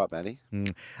about right, Matty.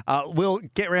 We'll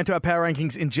get around to our power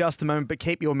rankings in just a moment, but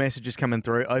keep your messages coming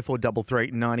through.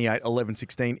 0433 98 11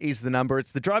 16 is the number.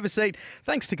 It's the driver's seat.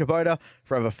 Thanks to Kubota.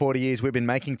 For over 40 years, we've been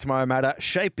making Tomorrow Matter,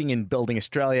 shaping and building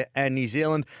Australia and New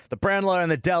Zealand. The Brownlow and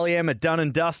the Dally M are done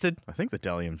and dusted. I think the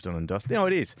Dally M's done and dusted. No,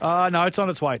 it is. No, it's on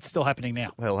its way. It's still happening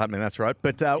now. Still happening, that's right.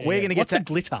 But we're going to get What's a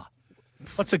glitter?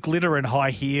 What's a glitter and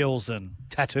high heels and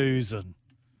tattoos and...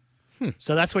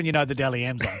 So that's when you know the Dally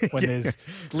M's on, when there's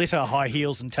glitter, high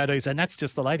heels and tattoos, and that's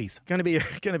just the ladies. Going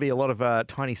to be a lot of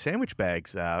tiny sandwich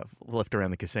bags left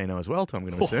around the casino as well, Tom, I'm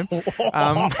going to assume.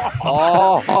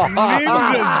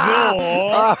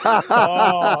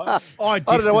 I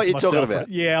don't know what you're talking about.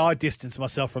 Yeah, I distance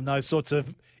myself from those sorts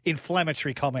of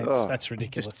inflammatory comments. That's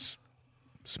ridiculous. Just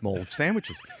small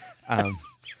sandwiches.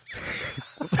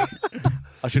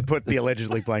 I should put the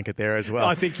allegedly blanket there as well.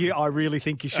 I really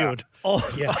think you should.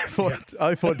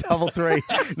 0433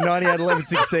 98 11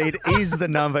 16 is the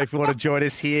number if you want to join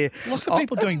us here. Lots of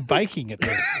people doing baking at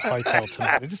the hotel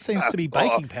tonight. There just seems to be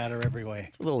baking powder everywhere.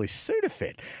 With all his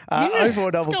Sudafed.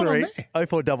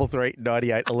 0433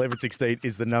 98 11 16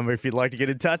 is the number if you'd like to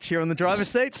get in touch here on the driver's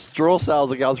seat. Straw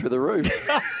sales are going through the roof.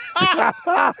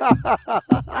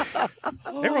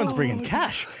 Everyone's bringing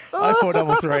cash.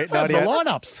 0433 98 the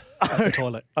lineups at the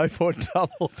toilet.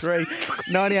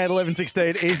 0433 98 11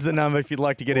 16 is the number if you'd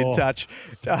like to get in touch.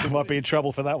 You might be in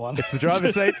trouble for that one. It's the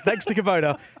driver's seat. Thanks to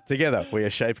Kubota. Together, we are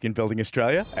shaping and building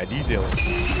Australia and New Zealand.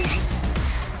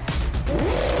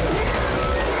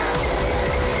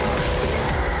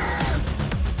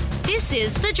 This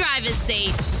is the driver's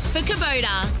seat for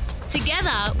Kubota.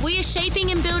 Together, we are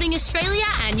shaping and building Australia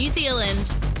and New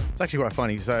Zealand. It's actually quite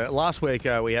funny. So last week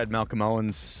we had Malcolm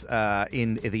Owens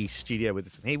in the studio with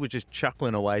us, and he was just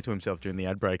chuckling away to himself during the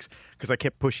ad breaks because I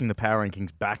kept pushing the power rankings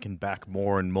back and back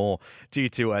more and more due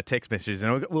to text messages.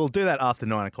 And we'll do that after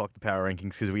 9 o'clock, the power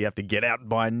rankings, because we have to get out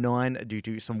by 9 due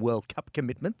to some World Cup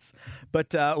commitments.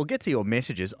 But we'll get to your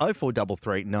messages.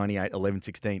 0433 98 11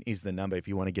 16 is the number if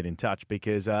you want to get in touch,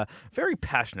 because very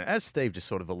passionate, as Steve just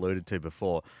sort of alluded to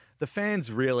before. The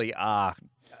fans really are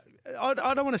I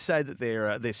don't want to say that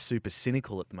they're super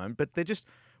cynical at the moment, but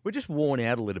we're just worn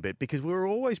out a little bit because we were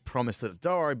always promised that,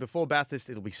 don't worry, before Bathurst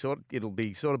it'll be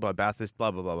sorted by Bathurst, blah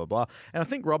blah blah blah blah. And I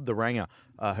think Rob the Ranger,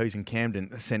 who's in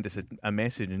Camden, sent us a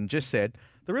message and just said,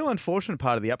 the real unfortunate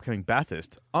part of the upcoming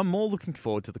Bathurst, I'm more looking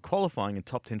forward to the qualifying and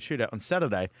top 10 shootout on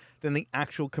Saturday than the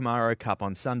actual Camaro Cup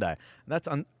on Sunday. That's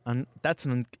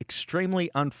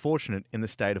extremely unfortunate in the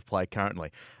state of play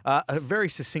currently. A very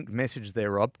succinct message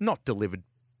there, Rob, not delivered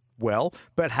well,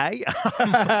 but hey.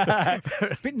 But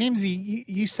Nimsy,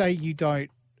 you say you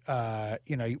don't,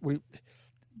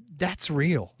 that's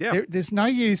real. Yeah. There's no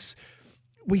use.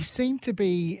 We seem to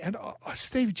be, and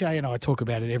Steve J and I talk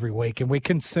about it every week, and we're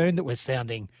concerned that we're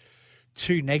sounding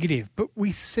too negative, but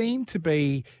we seem to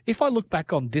be, if I look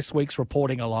back on this week's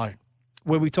reporting alone,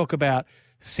 where we talk about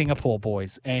Singapore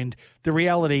boys and the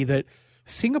reality that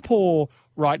Singapore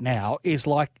right now is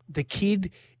like the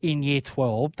kid in year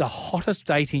 12, the hottest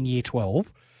date in year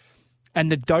 12,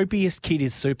 and the dopiest kid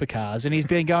is supercars, and he's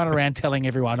been going around telling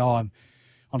everyone,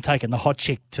 I'm taking the hot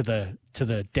chick to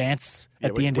the dance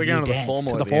at the end of year dance,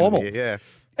 to the formal. Yeah.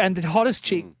 And the hottest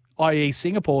chick, i.e.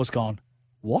 Singapore's gone,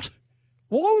 what?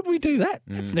 Why would we do that?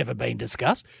 That's never been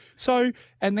discussed. So,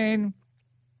 and then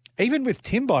even with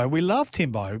Timbo, we love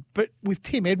Timbo, but with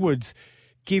Tim Edwards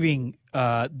giving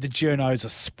the journos a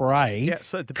spray,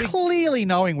 clearly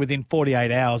knowing within 48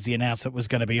 hours the announcement was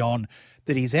going to be on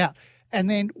that he's out. And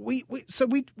then we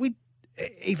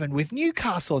even with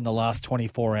Newcastle in the last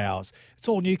 24 hours, it's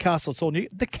all Newcastle, it's all new.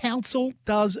 The council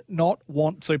does not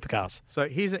want supercars. So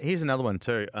here's another one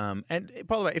too. And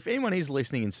by the way, if anyone is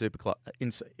listening in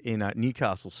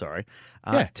Newcastle,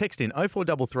 text in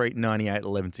 0433 98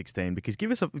 11 16 because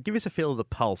give us a feel of the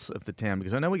pulse of the town,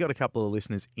 because I know we got a couple of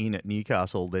listeners in at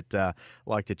Newcastle that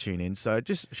like to tune in. So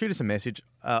just shoot us a message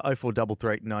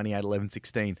 0433 98 11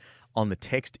 16 on the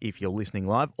text if you're listening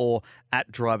live, or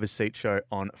at Driver's Seat Show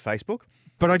on Facebook.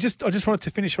 But I just wanted to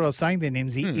finish what I was saying there,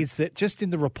 Nimsy, is that just in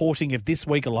the reporting of this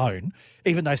week alone,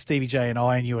 even though Stevie J and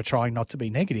I and you are trying not to be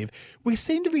negative, we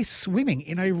seem to be swimming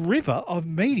in a river of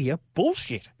media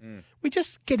bullshit. We're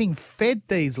just getting fed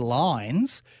these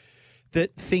lines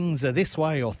that things are this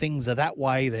way or things are that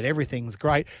way, that everything's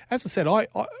great. As I said, I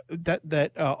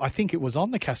think it was on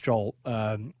the Castrol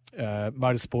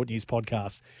Motorsport News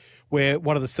podcast where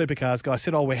one of the supercars guys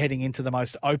said, we're heading into the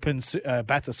most open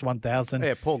Bathurst 1000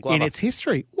 in its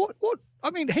history. What? I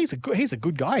mean, he's a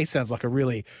good guy. He sounds like a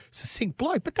really succinct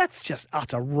bloke, but that's just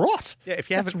utter rot. Yeah,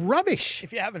 that's rubbish.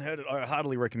 If you haven't heard it, I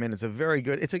heartily recommend it. It's a very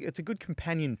good. It's a good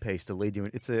companion piece to lead you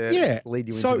in. Lead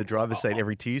you into the driver's seat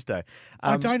every Tuesday.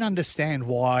 I don't understand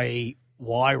why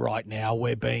right now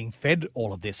we're being fed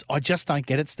all of this. I just don't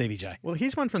get it, Stevie J. Well,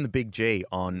 here's one from the Big G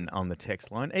on the text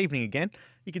line. Evening again.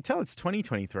 You can tell it's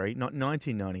 2023, not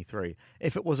 1993.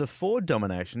 If it was a Ford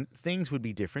domination, things would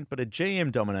be different, but a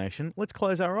GM domination, let's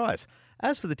close our eyes.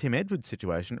 As for the Tim Edwards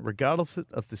situation, regardless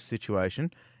of the situation,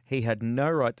 he had no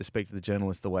right to speak to the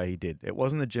journalist the way he did. It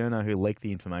wasn't the journo who leaked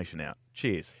the information out.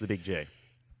 Cheers, the Big G.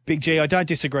 Big G, I don't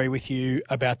disagree with you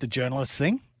about the journalist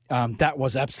thing. That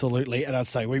was absolutely, and I'd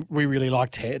say we really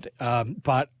liked Ted,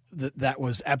 but that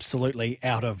was absolutely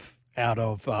out of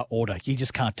order. You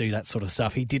just can't do that sort of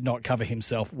stuff. He did not cover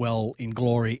himself well in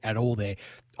glory at all there.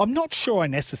 I'm not sure I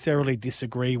necessarily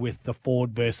disagree with the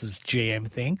Ford versus GM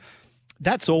thing.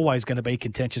 That's always going to be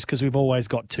contentious because we've always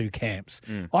got two camps.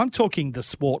 I'm talking the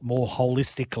sport more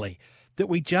holistically, that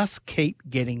we just keep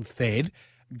getting fed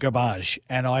garbage.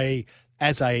 And I,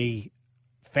 as a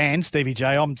fan, Stevie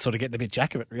J, I'm sort of getting a bit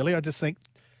jack of it, really. I just think,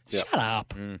 shut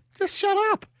up. Just shut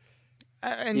up.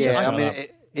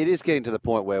 It is getting to the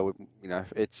point where,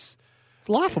 it's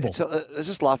laughable. It's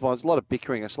just laughable. There's a lot of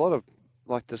bickering. It's a lot of,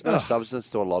 there's no substance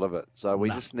to a lot of it. So we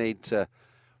just need to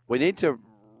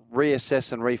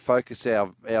reassess and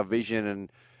refocus our vision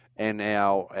and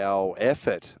our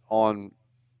effort on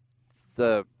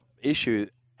the issue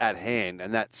at hand,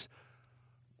 and that's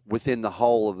within the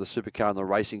whole of the supercar and the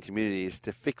racing community, is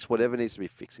to fix whatever needs to be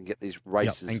fixed and get these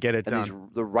races and get it done.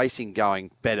 The racing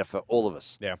going better for all of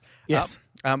us. Yeah. Yes.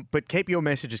 But keep your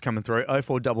messages coming through.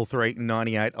 0433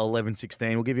 98 11 16.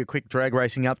 We'll give you a quick drag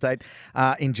racing update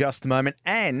in just a moment.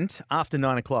 And after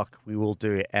 9 o'clock, we will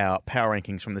do our power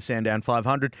rankings from the Sandown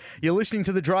 500. You're listening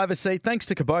to The Driver's Seat. Thanks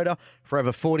to Kubota. For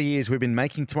over 40 years, we've been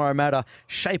making tomorrow matter,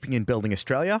 shaping and building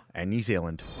Australia and New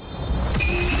Zealand.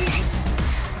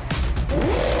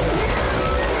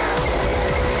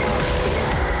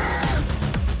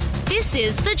 This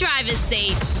is The Driver's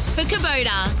Seat for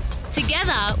Kubota.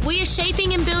 Together, we are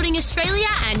shaping and building Australia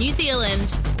and New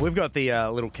Zealand. We've got the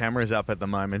little cameras up at the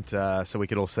moment so we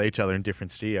could all see each other in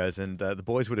different studios, and the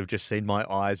boys would have just seen my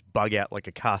eyes bug out like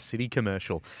a Car City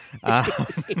commercial.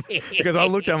 Because I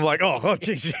looked, I'm like, oh,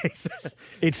 jeez.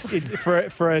 It's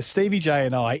for Stevie J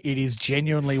and I, it is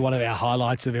genuinely one of our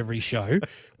highlights of every show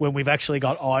when we've actually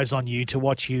got eyes on you to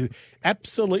watch you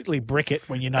absolutely brick it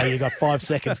when you know you've got 5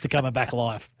 seconds to come back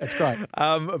live. That's great.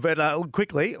 But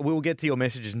quickly, we'll get to your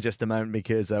messages in just a moment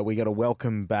because we got to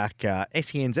welcome back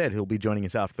SENZ, who'll be joining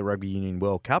us after the Rugby Union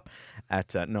World Cup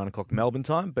at 9 o'clock Melbourne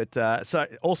time. But so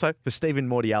also for Stephen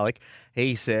Mordialek,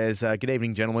 he says, good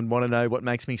evening, gentlemen. Want to know what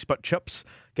makes me spot chops?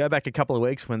 Go back a couple of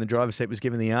weeks when the driver's seat was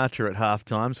given the Archer at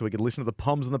halftime so we could listen to the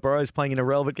Poms and the Bros playing an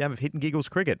irrelevant game of hit and giggles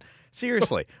cricket.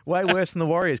 Seriously, way worse than the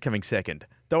Warriors coming second.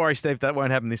 Don't worry, Steve, that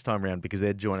won't happen this time round because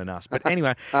they're joining us. But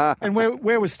anyway. And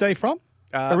where was Steve from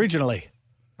originally?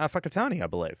 Whakatane, I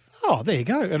believe. Oh, there you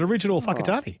go. An original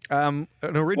Whakatane. An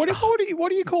original. What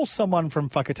do you call someone from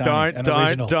Whakatane?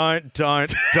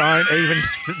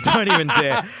 Don't even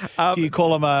dare. Do you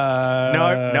call them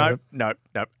a... No.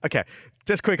 Okay,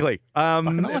 just quickly.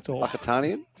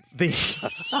 Whakatanean?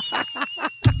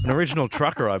 An original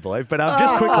trucker, I believe. But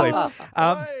just quickly,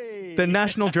 the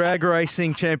National Drag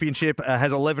Racing Championship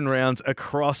has 11 rounds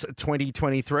across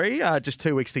 2023. Just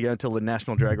 2 weeks to go until the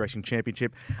National Drag Racing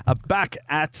Championship. Back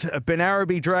at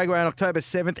Benarabi Dragway on October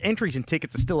 7th. Entries and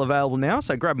tickets are still available now,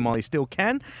 so grab them while you still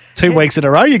can. 2 weeks in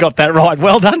a row, you got that right.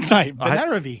 Well done, mate.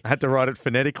 Benarabi. I had to write it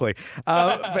phonetically.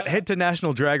 But head to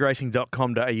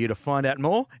nationaldragracing.com.au to find out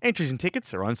more. Entries and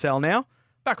tickets are on sale now.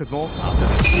 Back with more after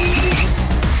this.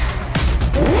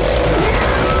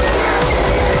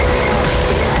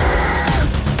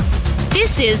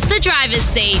 This is The Driver's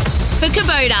Seat for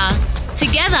Kubota.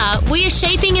 Together, we are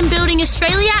shaping and building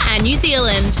Australia and New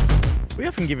Zealand. We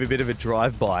often give a bit of a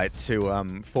drive-by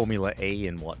to Formula E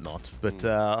and whatnot, but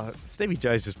Stevie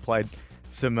Jo's just played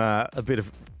some a bit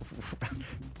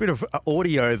of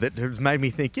audio that has made me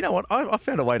think, you know what, I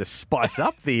found a way to spice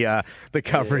up the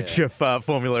coverage of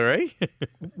Formula E.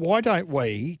 Why don't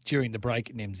we, during the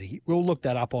break, Nimsy, we'll look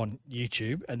that up on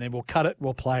YouTube and then we'll cut it,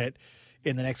 we'll play it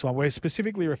in the next one. We're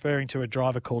specifically referring to a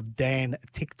driver called Dan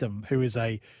Ticktum, who is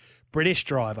a British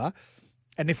driver.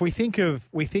 And if we think of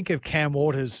Cam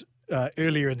Waters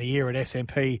earlier in the year at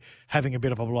SMP having a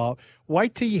bit of a blow up,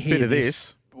 wait till you hear bit of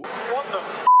this. What the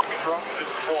is wrong with this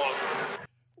boy?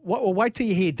 Well, wait till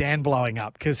you hear Dan blowing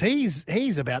up because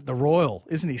he's about the royal,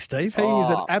 isn't he, Steve? He is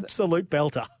an absolute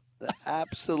belter. The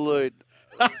absolute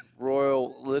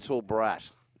royal little brat.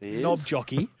 He is. Knob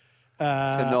jockey.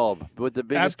 Knob, with the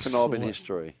biggest knob in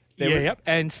history. Yep.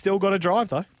 And still got to drive,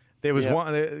 though. There was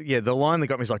one, the line that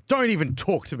got me is like, don't even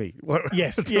talk to me.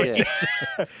 Yes.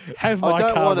 Have my I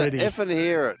don't car want ready. to effing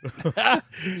hear it.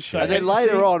 And then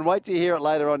later on, wait till you hear it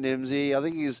later on, Nimsy. I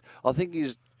think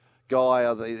his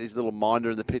guy, his little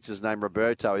minder in the pits is named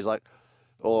Roberto. He's like,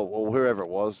 or whoever it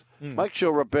was, make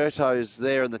sure Roberto's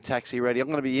there in the taxi ready. I'm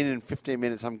going to be in 15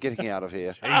 minutes. I'm getting out of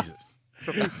here. Jesus.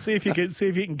 see if you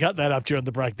can cut that up during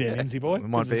the break there, Nimsy boy.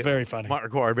 It's very funny. Might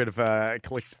require a bit of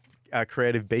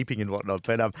creative beeping and whatnot.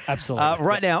 But absolutely.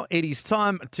 Right now, it is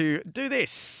time to do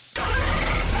this. The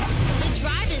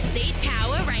Driver's Seat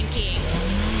Power Rankings.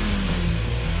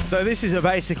 So this is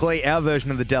basically our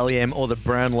version of the Dally M or the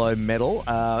Brownlow medal.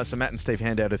 So Matt and Steve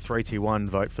hand out a 3-2-1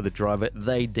 vote for the driver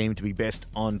they deem to be best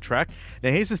on track. Now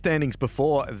here's the standings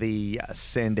before the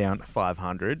Sandown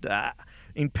 500.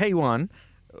 In P1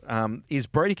 is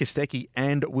Brody Kostecki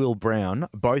and Will Brown,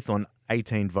 both on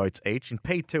 18 votes each. In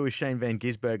P2 is Shane Van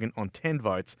Gisbergen on 10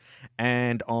 votes.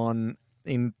 And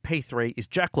in P3 is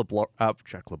Jack LeBlanc.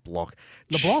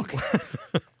 LeBlanc?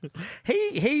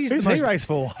 Who's he race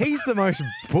for? He's the most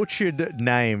butchered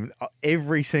name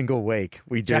every single week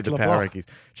we do Jack the LeBlanc. power rankings.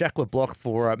 Jack LeBlanc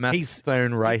for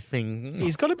Mathstone Racing.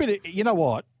 He's got a bit of, you know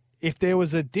what? If he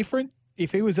was a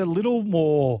little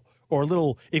more,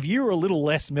 if you were a little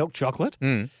less milk chocolate,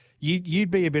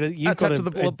 you'd be a bit of, you've got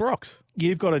the LeBrox.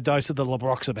 You've got a dose of the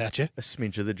LeBrox about you. A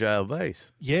smidge of the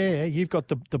JLBs. Yeah, you've got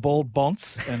the bald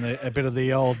bonce and a bit of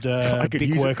the old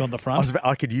big work on the front.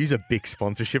 I could use a big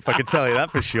sponsorship, I can tell you that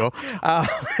for sure.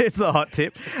 It's the hot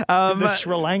tip. The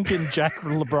Sri Lankan Jack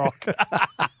LeBrock.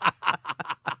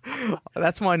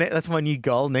 That's my new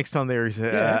goal. Next time there is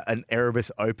an Erebus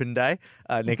Open Day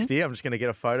next year, I'm just going to get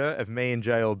a photo of me and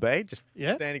JLB just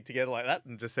standing together like that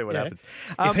and just see what happens.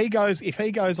 If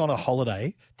he goes on a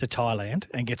holiday to Thailand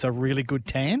and gets a really good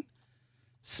tan,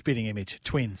 spitting image,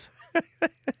 twins.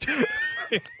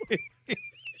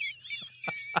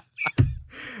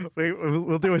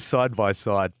 We'll do a side by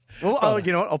side. Well,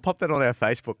 you know what? I'll pop that on our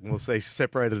Facebook and we'll see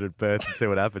separated at birth and see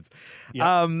what happens.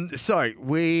 Yep. So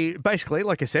we basically,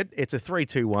 like I said, it's a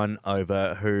 3-2-1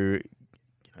 over who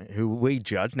we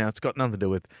judge. Now, it's got nothing to do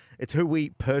with, it's who we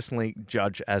personally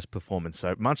judge as performance.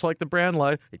 So much like the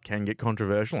Brownlow, it can get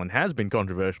controversial and has been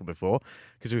controversial before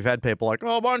because we've had people like,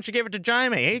 oh, why don't you give it to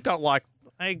Jamie? He got like,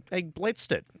 he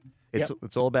blitzed it.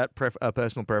 It's all about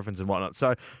personal preference and whatnot.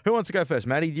 So who wants to go first?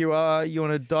 Matty, do you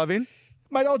want to dive in?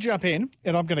 Mate, I'll jump in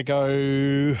and I'm going to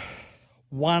go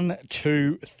 1,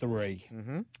 2, 3.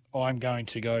 Mm-hmm. I'm going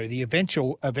to go the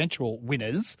eventual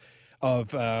winners of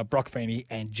Brock Feeney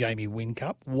and Jamie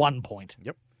Whincup, 1 point.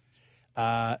 Yep.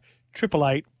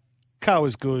 888, car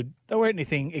was good. They weren't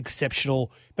anything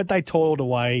exceptional, but they toiled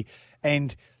away.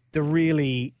 And the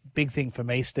really big thing for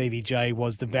me, Stevie J,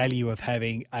 was the value of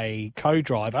having a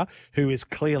co-driver who is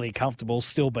clearly comfortable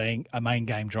still being a main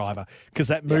game driver, because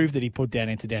that move that he put down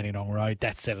into Dandenong Road,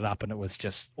 that set it up and it was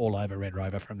just all over Red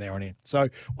Rover from there on in. So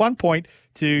 1 point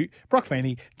to Brock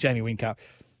Feeney, Jamie Whincup.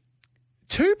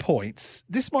 2 points,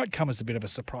 this might come as a bit of a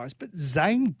surprise, but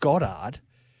Zane Goddard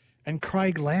and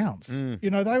Craig Lowndes. You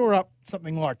know, they were up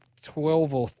something like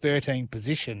 12 or 13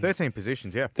 positions. 13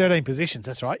 positions, yeah. 13 positions,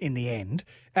 that's right, in the end.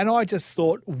 And I just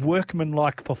thought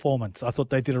workmanlike performance. I thought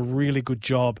they did a really good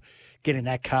job getting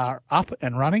that car up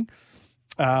and running.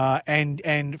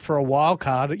 And for a wild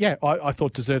card, I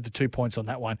thought deserved the 2 points on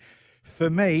that one. For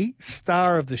me,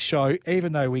 star of the show,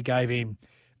 even though we gave him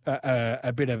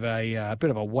a bit of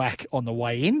a whack on the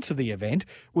way into the event,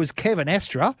 was Kevin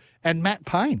Estra and Matt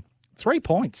Payne. 3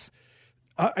 points.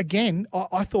 Again,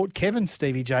 I thought Kevin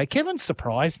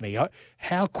surprised me.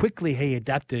 How quickly he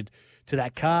adapted to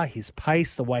that car, his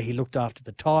pace, the way he looked after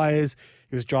the tyres.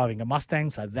 He was driving a Mustang,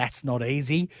 so that's not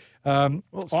easy. Well,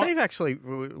 Steve actually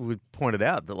pointed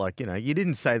out that, like, you know, you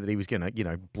didn't say that he was going to, you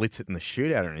know, blitz it in the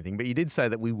shootout or anything, but you did say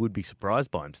that we would be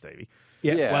surprised by him, Stevie.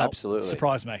 Yeah, well, absolutely.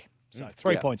 Surprised me. So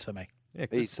 3 points for me. Yeah,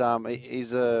 he's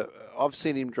I've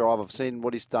seen him drive. I've seen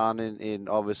what he's done in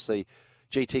obviously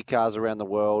GT cars around the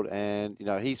world, and you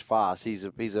know he's fast. He's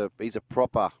a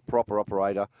proper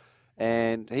operator,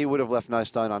 and he would have left no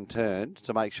stone unturned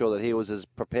to make sure that he was as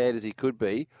prepared as he could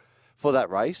be for that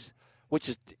race, which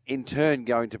is in turn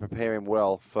going to prepare him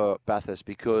well for Bathurst,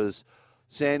 because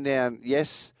Sandown,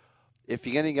 yes, if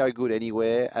you're going to go good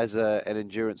anywhere as an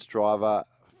endurance driver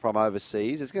from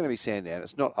overseas, it's going to be Sandown.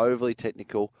 It's not overly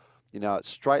technical. You know, it's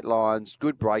straight lines,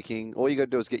 good braking. All you got to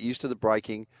do is get used to the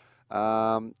braking. You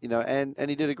know, and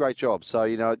he did a great job. So,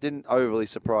 you know, it didn't overly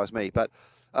surprise me. But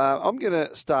I'm going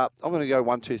to go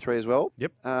 1, 2, 3 as well.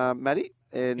 Yep. Matty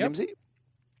and Nimsy.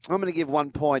 I'm going to give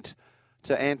 1 point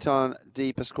to Anton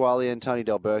Di Pasquale and Tony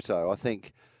D'Alberto. I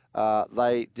think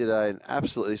they did an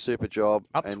absolutely super job.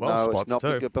 Up 12 spots it's not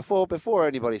too. because before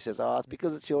anybody says, oh, it's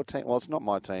because it's your team. Well, it's not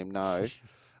my team, no.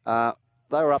 They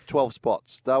were up 12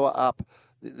 spots. They were up.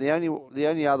 The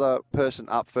only other person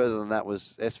up further than that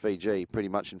was SVG, pretty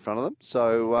much in front of them.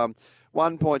 So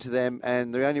 1 point to them,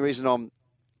 and the only reason I'm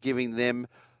giving them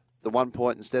the 1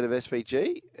 point instead of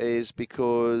SVG is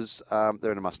because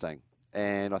they're in a Mustang,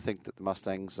 and I think that the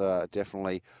Mustangs are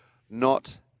definitely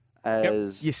not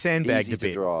as You sandbagged easy a bit.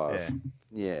 to drive.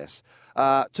 Yeah.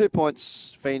 Yes. 2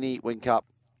 points, Feeney, Whincup,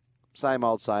 same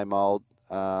old.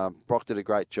 Brock did a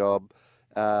great job.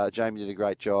 Jamie did a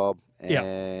great job.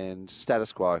 And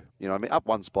status quo, you know what I mean? Up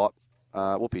 1 spot,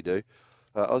 whoopee-doo.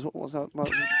 Was that more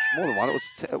than one?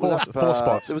 It was up 4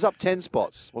 spots. It was up 10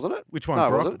 spots, wasn't it? Which one? No,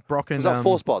 Brock? was it? Brock and, it was up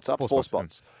 4 spots. Up 4 4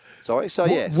 spots. spots. Sorry. So,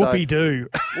 yeah. Whoopee-doo.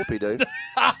 Whoopee-doo.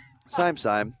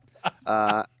 Same.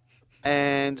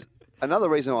 And another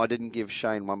reason I didn't give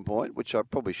Shane 1 point, which I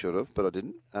probably should have, but I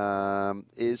didn't,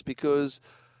 is because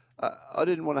I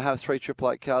didn't want to have 3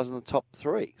 888 cars in the top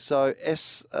 3. So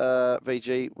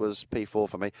SVG was P4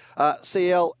 for me.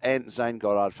 CL and Zane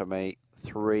Goddard for me,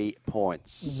 3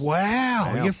 points.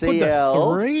 Wow. You put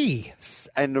CL, the 3.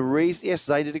 And the reason, yes,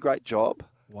 Zane did a great job.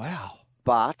 Wow.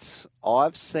 But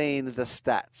I've seen the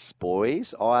stats,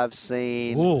 boys. I've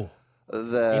seen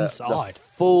the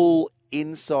full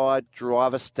inside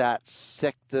driver stats,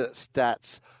 sector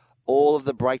stats, all of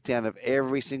the breakdown of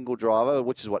every single driver,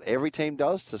 which is what every team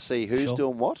does to see who's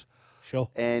doing what. Sure.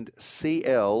 And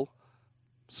CL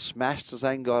smashed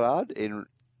Zane Goddard in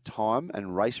time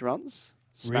and race runs.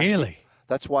 Smashed Really? him.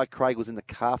 That's why Craig was in the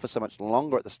car for so much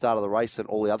longer at the start of the race than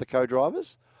all the other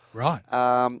co-drivers. Right.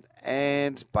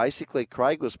 And basically,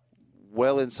 Craig was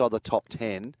well inside the top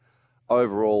 10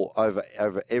 overall over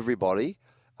everybody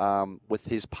with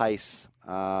his pace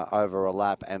over a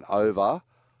lap and over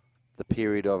the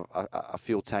period of a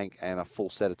fuel tank and a full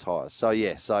set of tyres. So,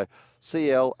 yeah,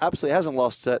 CL absolutely hasn't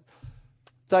lost it.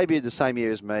 debuted the same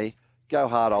year as me. Go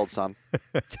hard, old son.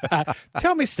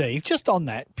 Tell me, Steve, just on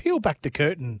that, peel back the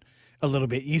curtain a little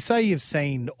bit. You say you've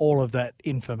seen all of that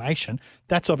information.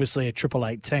 That's obviously a Triple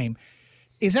Eight team.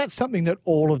 Is that something that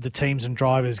all of the teams and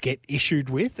drivers get issued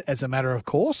with as a matter of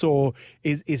course, or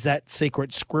is that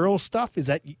secret squirrel stuff? Is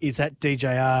that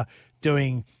DJR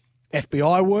doing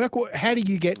FBI work? How do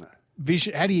you get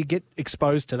vision? How do you get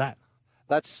exposed to that?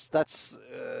 That's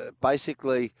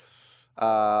basically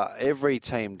every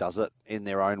team does it in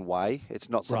their own way. It's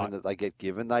not something that they get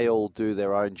given. They all do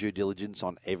their own due diligence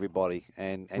on everybody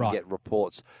and get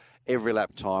reports every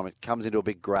lap time. It comes into a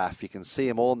big graph. You can see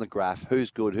them all in the graph, who's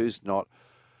good, who's not,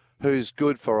 who's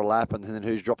good for a lap and then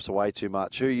who drops away too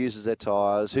much, who uses their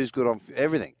tyres, who's good on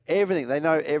everything. Everything. They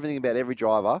know everything about every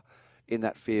driver in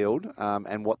that field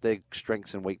and what their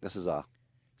strengths and weaknesses are.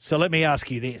 So let me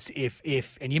ask you this,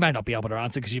 if and you may not be able to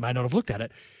answer because you may not have looked at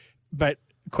it, but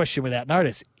question without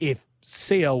notice, if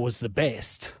CL was the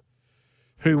best,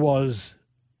 who was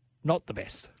not the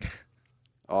best?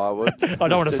 I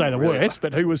don't want to say the worst,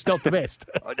 but who was not the best?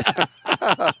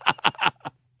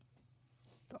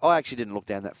 I actually didn't look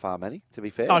down that far, Manny, to be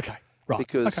fair. Okay, right.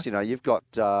 Because, you've got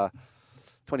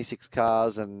 26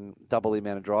 cars and double the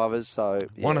amount of drivers. So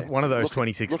one of those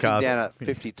 26 cars. Looking down at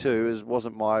 52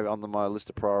 wasn't on my list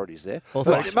of priorities there.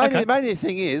 Also, but the main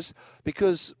thing is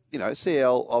because,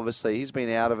 CL, obviously, he's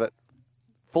been out of it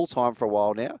full-time for a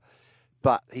while now,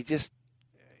 but he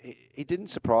didn't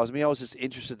surprise me. I was just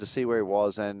interested to see where he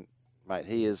was, and, mate,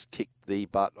 he has kicked the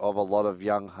butt of a lot of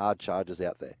young hard chargers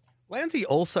out there. Lansy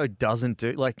also doesn't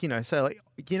do how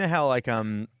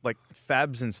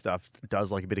Fabs and stuff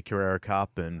does like a bit of Carrera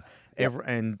Cup and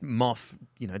Moff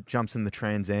jumps in the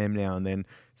Trans Am now and then.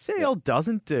 CL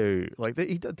doesn't do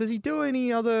does he do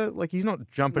any other he's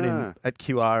not jumping in at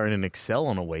QR in an Excel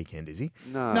on a weekend, is he?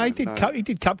 No, he did. He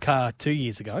did Cup Car 2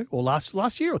 years ago, or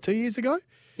last year or 2 years ago.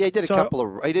 Yeah, he did a couple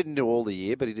of. He didn't do all the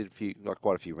year, but he did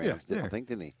quite a few rounds. I think,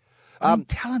 didn't he?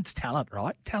 Talent's talent,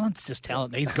 right? Talent's just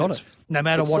talent. He's got it, no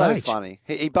matter what age. It's so funny.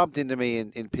 He bumped into me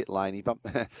in pit lane. He bumped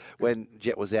when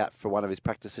Jet was out for one of his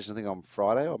practice sessions, I think on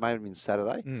Friday, or maybe been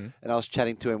Saturday. And I was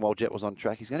chatting to him while Jet was on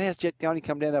track. He's going, "How's Jet going?" He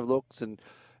come down, have looks, and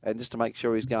just to make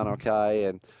sure he's going okay.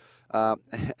 And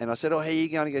I said, "Oh, how are you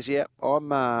going?" He goes, "Yeah,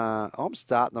 I'm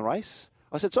starting the race."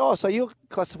 I said, so you're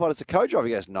classified as a co-driver?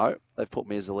 He goes, "No, they've put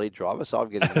me as the lead driver, so I'm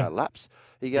getting no laps."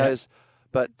 He goes,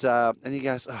 and he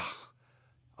goes, "Oh,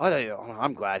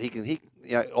 I'm glad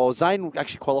Zane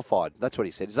actually qualified." That's what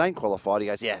he said. Zane qualified. He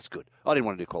goes, "Yeah, it's good. I didn't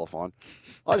want to do qualifying.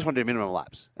 I just want to do minimum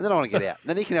laps. And then I want to get out. And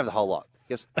then he can have the whole lot."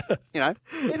 He goes,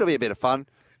 it'll be a bit of fun.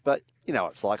 But you know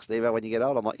what it's like, Steve, when you get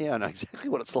old. I'm like, yeah, I know exactly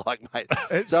what it's like, mate.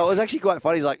 So it was actually quite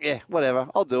funny. He's like, "Yeah, whatever.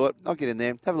 I'll do it. I'll get in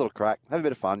there, have a little crack, have a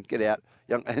bit of fun, get out."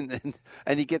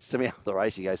 And he gets to me after the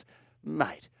race. He goes,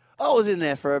 "Mate, I was in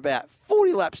there for about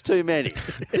 40 laps too many.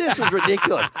 This is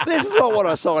ridiculous. This is not what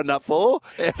I signed up for."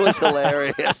 It was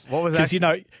hilarious. What was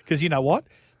that? Because you know what?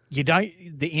 You don't.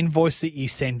 The invoice that you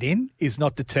send in is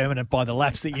not determined by the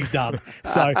laps that you've done.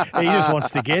 So he just wants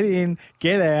to get in,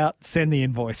 get out, send the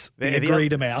invoice, the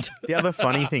agreed amount. The other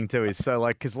funny thing too is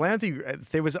because Lansy,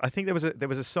 there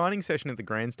was a signing session at the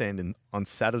grandstand on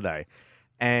Saturday.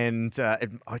 And I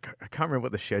can't remember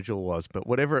what the schedule was, but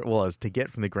whatever it was, to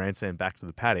get from the grandstand back to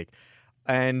the paddock.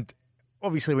 And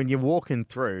obviously when you're walking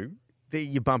through,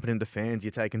 you're bumping into fans,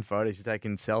 you're taking photos, you're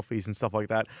taking selfies and stuff like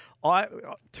that.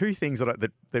 Two things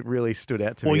that really stood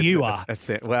out to me. Well, you are. That's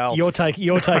it. Well, you're taking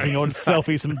on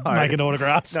selfies and making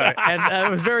autographs. No, and I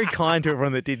was very kind to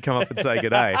everyone that did come up and say good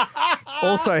day.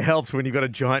 Also helps when you've got a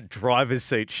giant driver's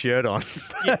seat shirt on.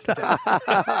 Yes, it does.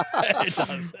 It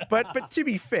does. But to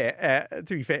be fair,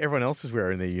 everyone else was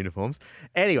wearing their uniforms.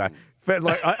 Anyway. But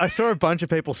I saw a bunch of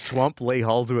people swamp Lee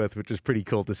Holdsworth, which was pretty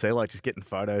cool to see, just getting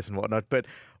photos and whatnot. But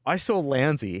I saw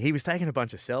Lowndesy. He was taking a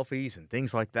bunch of selfies and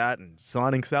things like that and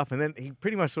signing stuff. And then he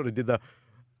pretty much sort of did the,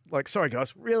 "Sorry,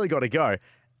 guys, really got to go."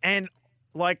 And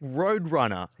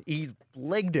Roadrunner, he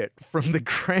legged it from the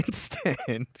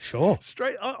grandstand. Sure.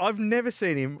 Straight. I've never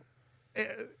seen him.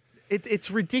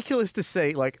 It's ridiculous to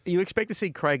see. You expect to see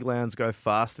Craig Lowndes go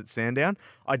fast at Sandown.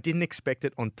 I didn't expect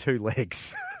it on two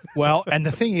legs. Well, and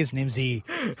the thing is, Nimsy,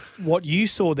 what you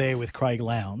saw there with Craig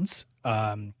Lowndes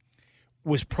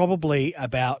was probably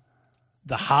about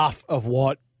the half of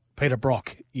what Peter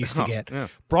Brock used to get. Yeah.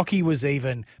 Brocky was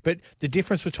even, but the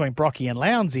difference between Brocky and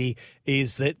Lowndesy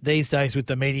is that these days with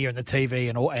the media and the TV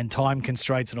and time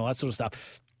constraints and all that sort of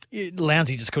stuff,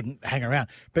 Lowndesy just couldn't hang around.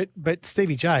 But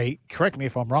Stevie J, correct me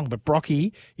if I'm wrong, but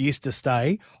Brocky used to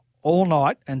stay all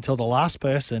night until the last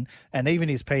person, and even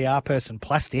his PR person,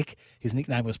 Plastic, his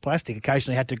nickname was Plastic,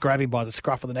 occasionally had to grab him by the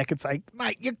scruff of the neck and say,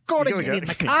 "Mate, you've got to get in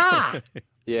the car."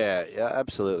 Yeah,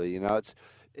 absolutely.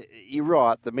 You're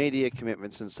right. The media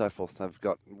commitments and so forth have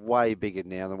got way bigger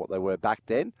now than what they were back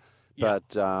then. Yeah.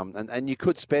 But and you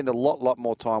could spend a lot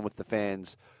more time with the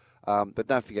fans. But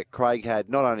don't forget, Craig had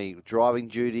not only driving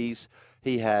duties,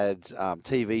 he had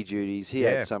TV duties. He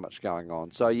had so much going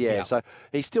on. So so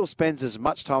he still spends as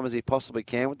much time as he possibly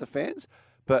can with the fans.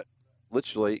 But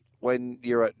literally, when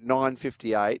you're at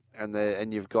 9:58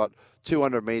 and you've got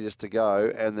 200 metres to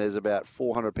go and there's about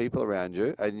 400 people around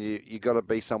you and you got to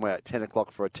be somewhere at 10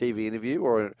 o'clock for a TV interview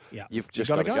or you've just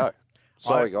got to go.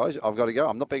 Sorry, guys, I've got to go.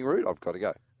 I'm not being rude. I've got to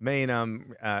go. Me and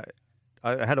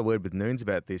I had a word with Noons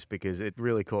about this because it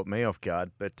really caught me off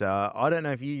guard. But I don't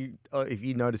know if you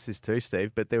noticed this too,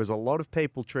 Steve, but there was a lot of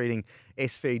people treating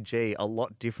SVG a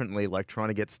lot differently, like trying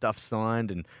to get stuff signed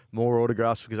and more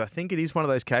autographs, because I think it is one of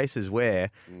those cases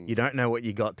where you don't know what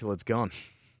you got till it's gone.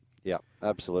 Yeah,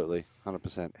 absolutely.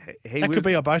 100%. That could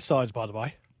be on both sides, by the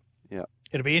way. Yeah.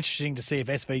 It'll be interesting to see if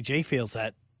SVG feels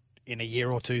that in a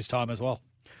year or two's time as well.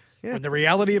 Yeah. When the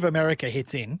reality of America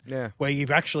hits in, Yeah. where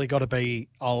you've actually got to be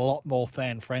a lot more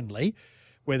fan-friendly,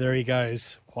 whether he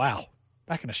goes, wow,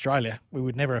 back in Australia, we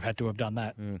would never have had to have done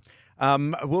that.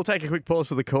 We'll take a quick pause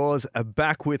for the cause.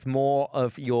 Back with more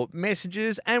of your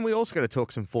messages, and we also got to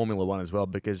talk some Formula One as well,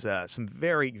 because some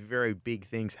very, very big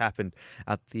things happened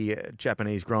at the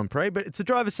Japanese Grand Prix. But it's a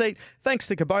driver's seat thanks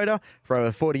to Kubota. For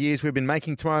over 40 years, we've been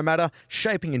making tomorrow matter,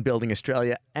 shaping and building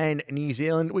Australia and New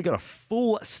Zealand. We got a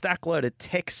full stack load of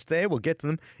texts there. We'll get to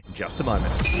them in just a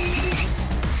moment.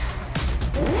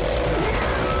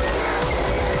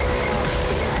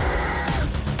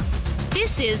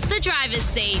 This is The Driver's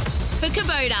Seat for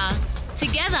Kubota.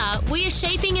 Together, we are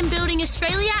shaping and building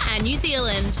Australia and New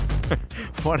Zealand.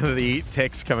 One of the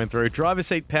texts coming through, driver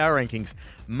seat power rankings,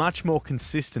 much more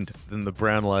consistent than the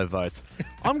Brownlow votes.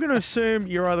 I'm going to assume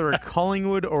you're either a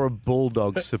Collingwood or a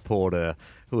Bulldogs supporter,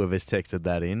 whoever's texted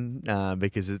that in,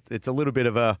 because it's a little bit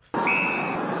of a...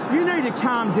 You need to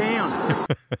calm down.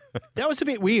 That was a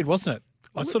bit weird, wasn't it?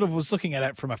 I sort of was looking at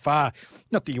it from afar.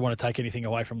 Not that you want to take anything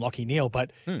away from Lachie Neale,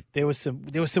 but there was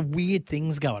some weird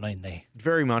things going on there.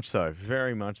 Very much so.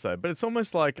 But it's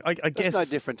almost like, I guess... It's no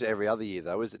different to every other year,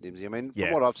 though, is it, Nimsy? I mean,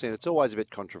 from what I've seen, it's always a bit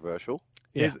controversial.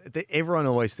 Yeah. Everyone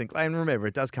always thinks... And remember,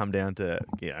 it does come down to,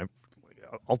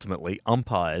 ultimately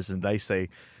umpires, and they see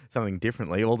something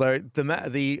differently. Although, and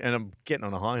I'm getting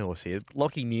on a high horse here,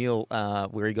 Lachie Neale,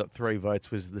 where he got 3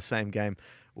 votes, was the same game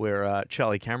where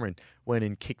Charlie Cameron went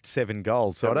and kicked 7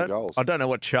 goals. So I don't know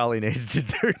what Charlie needed to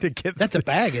do to get... That's a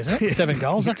bag, isn't it? 7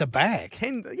 goals, that's a bag.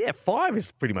 5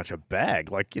 is pretty much a bag.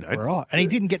 Right. And he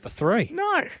didn't get the 3.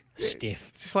 No. Stiff.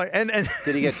 It's just like... And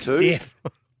Did he get 2? Stiff.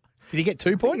 Did he get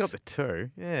 2 points? He got the 2,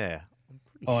 yeah.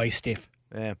 Oh, he's stiff.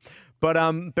 Yeah. But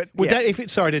would that,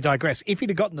 sorry to digress, if he'd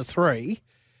have gotten the 3,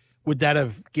 would that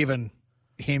have given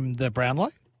him the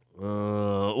Brownlow?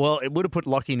 Well, it would have put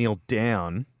Lachie Neale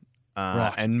down.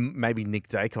 Right. And maybe Nick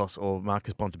Dacos or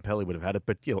Marcus Bontempelli would have had it.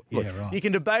 But look, right. You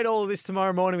can debate all of this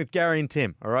tomorrow morning with Gary and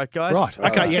Tim. All right, guys? Right.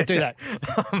 Okay, yeah, do that.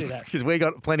 Because we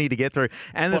got plenty to get through.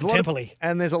 And there's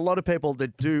a lot of people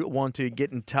that do want to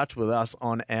get in touch with us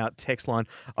on our text line.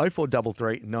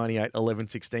 0433 98 11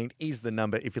 16 is the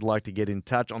number if you'd like to get in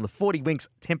touch. On the 40 Winks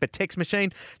Temper text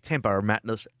machine, Temper a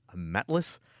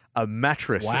mattress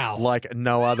like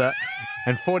no other.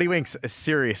 And 40 Winks are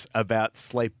serious about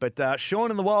sleep. But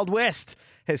Sean in the Wild West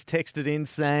has texted in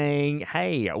saying,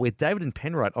 hey, with David and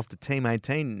Penrite off to Team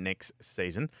 18 next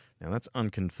season. Now, that's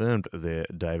unconfirmed there,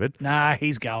 David. Nah,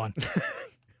 he's going.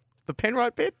 The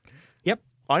Penrite bit? Yep.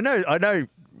 I know.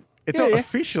 It's not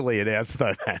officially announced,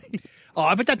 though, Matty.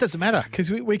 Oh, but that doesn't matter because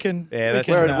we can... Yeah,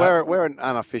 we're an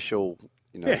unofficial...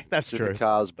 that's true.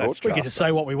 Cars broadcast. We get to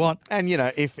say what we want, and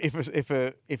if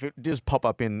it does pop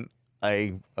up in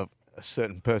a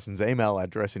certain person's email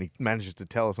address, and he manages to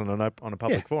tell us on a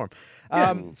public forum,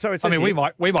 so it's.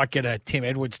 we might get a Tim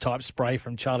Edwards type spray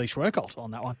from Charlie Schwerkolt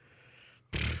on that one.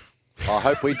 I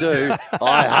hope we do.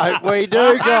 I hope we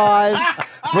do, guys.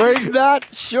 Bring that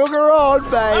sugar on,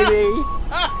 baby.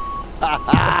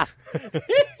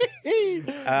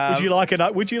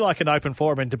 Would you like an open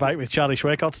forum and debate with Charlie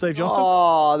Schwerkolt, Steve Johnson?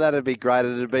 Oh, that'd be great.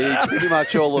 It'd be pretty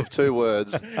much all of 2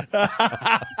 words.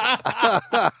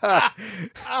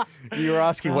 You were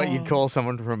asking what you'd call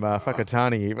someone from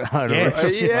Whakatane.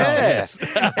 Yes.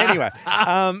 Anyway,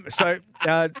 so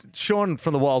Sean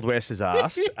from the Wild West has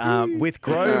asked, with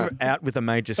Grove out with a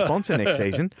major sponsor next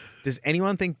season, does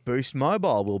anyone think Boost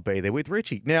Mobile will be there with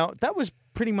Richie? Now, that was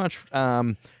pretty much...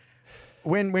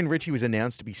 When Richie was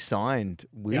announced to be signed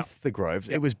with the Groves,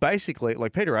 it was basically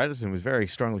like Peter Addison was very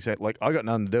strongly said, like, I got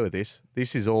nothing to do with this.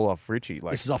 This is all off Richie.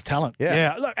 Like, This is off talent.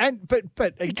 Yeah. Look,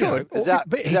 but he could. Is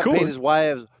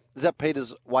that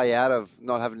Peter's way out of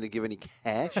not having to give any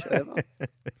cash?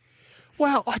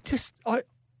 Well,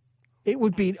 it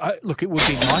would be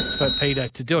nice for Peter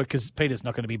to do it because Peter's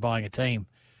not going to be buying a team,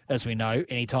 as we know,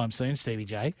 anytime soon, Stevie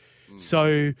J.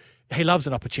 So he loves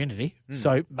an opportunity.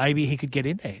 So maybe he could get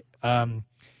in there.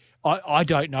 I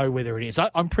don't know whether it is.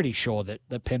 I'm pretty sure that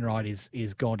Penrite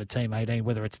is gone to Team 18,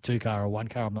 whether it's a 2-car or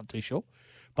 1-car, I'm not too sure.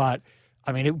 But,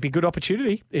 I mean, it would be a good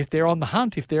opportunity if they're on the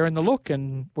hunt, if they're in the look,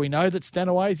 and we know that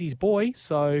Stanaway's his boy,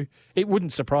 so it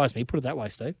wouldn't surprise me. Put it that way,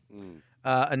 Steve.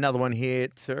 Another one here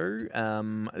too.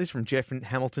 This is from Jeff in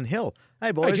Hamilton Hill.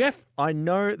 Hey, boys. Hey, Jeff. I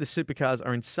know the supercars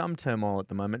are in some turmoil at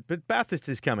the moment, but Bathurst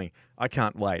is coming. I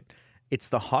can't wait. It's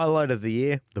the highlight of the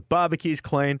year. The barbecue's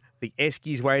clean. The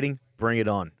Esky's waiting. Bring it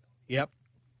on. Yep.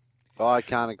 I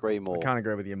can't agree more. I can't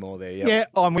agree with you more there. Yep. Yeah,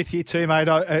 I'm with you too, mate.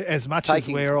 As much as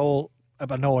we're all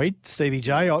annoyed, Stevie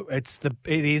J, it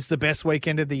is the best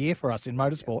weekend of the year for us in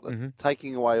motorsport.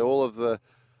 Taking away all of the,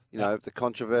 the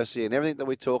controversy and everything that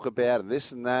we talk about and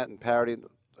this and that and parody.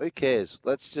 Who cares?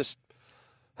 Let's just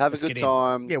have a good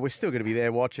time. Yeah, we're still going to be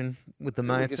there watching with the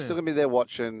mates. We're still going to be there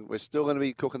watching. We're still going to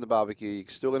be cooking the barbecue. You're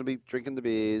still going to be drinking the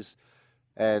beers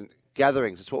and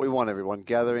gatherings. It's what we want, everyone.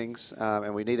 Gatherings,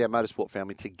 and we need our motorsport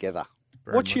family together.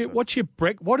 What does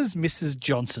Mrs.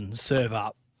 Johnson serve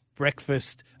up?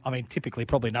 Breakfast? I mean, typically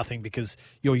probably nothing because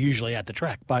you're usually at the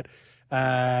track. But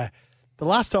the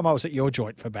last time I was at your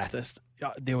joint for Bathurst,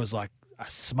 there was like a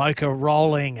smoker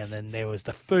rolling, and then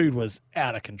the food was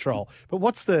out of control. But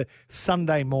what's the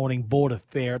Sunday morning board of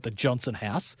fare at the Johnson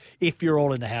house if you're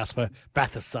all in the house for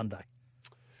Bathurst Sunday?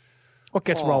 What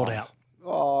gets rolled out?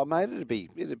 Oh, mate, it'd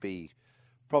be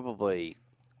probably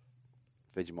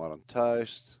Vegemite on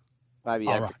toast, maybe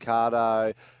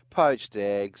avocado, poached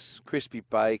eggs, crispy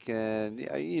bacon.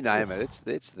 You name it.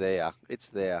 It's there. It's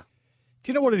there.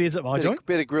 Do you know what it is at my joint?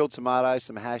 Bit of grilled tomatoes,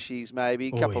 some hashies, maybe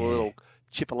a couple of little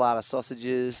chipolata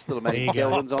sausages, little Matty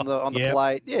Kelvins on the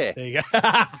plate. Yeah. There you go.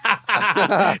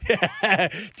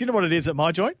 Do you know what it is at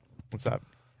my joint? What's that?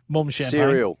 Mum's champagne.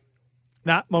 Cereal.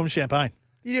 Nah, Mum's champagne.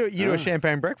 You do a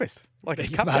champagne breakfast, like a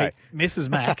cup day. Mrs.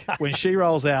 Mac, when she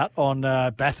rolls out on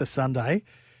Bathurst Sunday,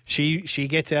 she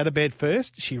gets out of bed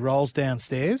first, she rolls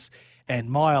downstairs,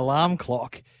 and my alarm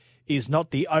clock is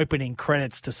not the opening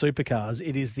credits to supercars,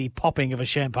 it is the popping of a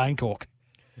champagne cork.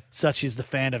 Such is the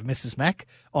fan of Mrs. Mac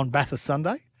on Bathurst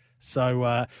Sunday.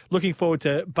 So looking forward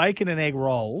to bacon and egg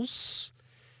rolls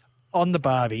on the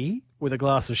barbie with a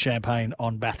glass of champagne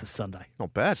on Bathurst Sunday.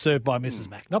 Not bad. Served by Mrs.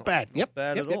 Mac. Not bad. Not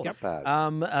bad at all. Not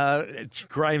bad.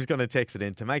 Graham's going to text it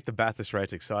in. To make the Bathurst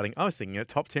race exciting, I was thinking a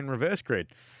top 10 reverse grid.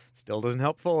 Still doesn't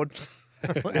help Ford.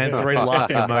 And 3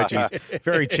 laughing emojis.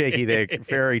 Very cheeky there.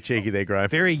 Very cheeky there, Graham.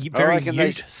 Very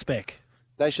ute spec.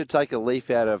 They should take a leaf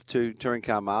out of 2 touring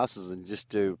car masters and just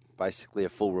do basically a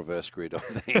full reverse grid, I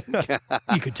think.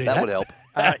 You could do that. That would help.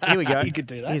 Here we go. You could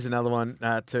do that. Here's another one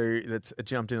too that's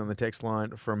jumped in on the text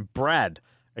line from Brad.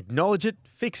 Acknowledge it,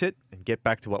 fix it, and get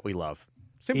back to what we love.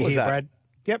 Simple as that. Brad.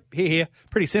 Yep, here.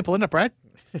 Pretty simple, isn't it, Brad?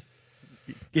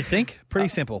 You'd think? Pretty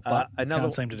simple, but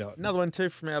can't seem to do it. Another one too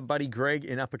from our buddy Greg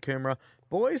in Upper Coomera.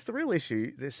 Boys, the real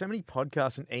issue, there's so many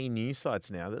podcasts and e-news sites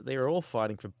now that they're all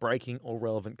fighting for breaking or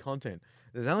relevant content.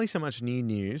 There's only so much new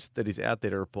news that is out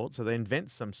there to report, so they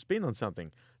invent some spin on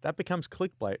something. That becomes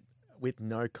clickbait with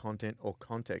no content or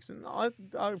context. And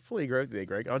I fully agree with you there,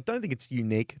 Greg. I don't think it's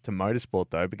unique to motorsport,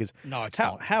 though, because no, it's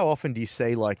not. How often do you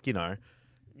see, like, you know,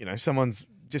 someone's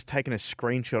just taken a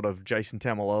screenshot of Jason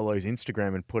Tamalolo's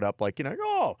Instagram and put up, like, you know,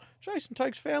 oh, Jason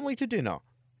takes family to dinner.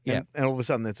 Yeah. And all of a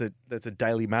sudden that's a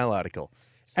Daily Mail article.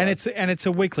 So. And it's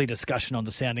a weekly discussion on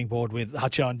the sounding board with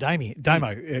Hutcho and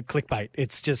Damo, clickbait.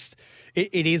 It's just,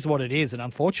 it is what it is. And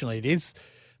unfortunately, it is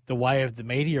the way of the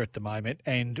media at the moment.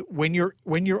 And when you're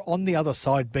on the other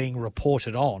side being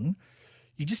reported on,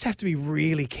 you just have to be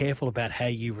really careful about how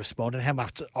you respond and how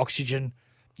much oxygen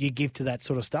you give to that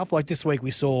sort of stuff. Like this week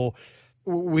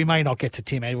we may not get to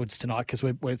Tim Edwards tonight because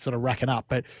we're sort of racking up,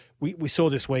 but we saw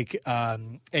this week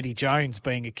Eddie Jones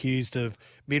being accused of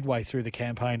midway through the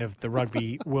campaign of the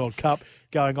Rugby World Cup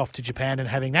going off to Japan and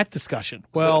having that discussion.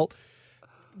 Well,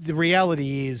 the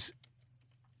reality is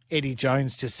Eddie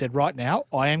Jones just said, right now,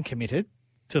 I am committed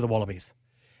to the Wallabies.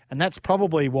 And that's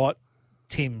probably what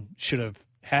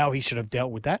how he should have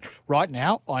dealt with that. Right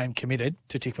now, I am committed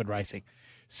to Tickford Racing.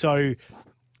 So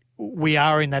we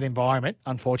are in that environment,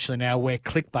 unfortunately, now where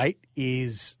clickbait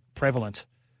is prevalent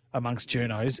amongst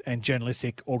journos and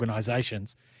journalistic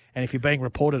organisations. And if you're being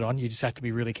reported on, you just have to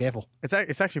be really careful.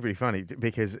 It's actually pretty funny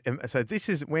because so this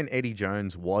is when Eddie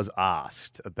Jones was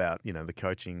asked about the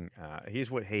coaching. Here's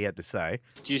what he had to say.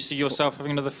 Do you see yourself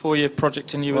having another 4-year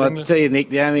project in you? Well, I'll tell you, Nick,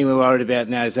 the only thing we're worried about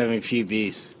now is having a few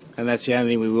beers. And that's the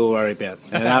only thing we will worry about.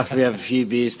 And after we have a few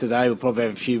beers today, we'll probably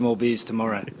have a few more beers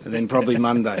tomorrow. And then probably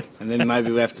Monday. And then maybe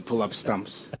we'll have to pull up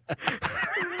stumps.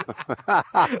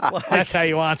 That's how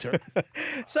you answer it.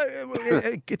 So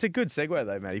it's a good segue,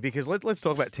 though, Matty, because let's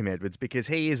talk about Tim Edwards, because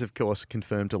he is, of course,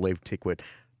 confirmed to leave Tickwood.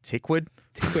 Tickwood?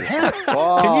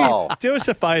 Wow. Can you do us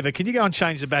a favour? Can you go and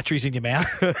change the batteries in your mouth?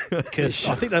 Because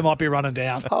I think they might be running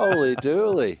down. Holy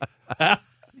dooly.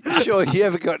 You sure you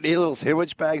ever got any little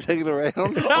sandwich bags hanging around?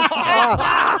 Get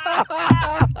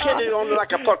it on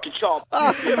like a fucking chop.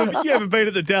 You haven't been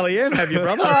at the Dally M, have you,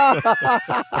 brother?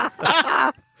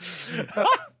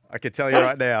 I can tell you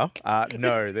right now,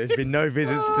 no, there's been no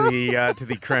visits to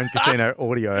the Crown Casino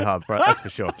Audio Hub, right? That's for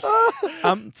sure.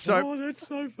 Oh, that's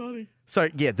so funny. So,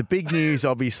 yeah, the big news,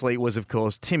 obviously, was, of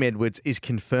course, Tim Edwards is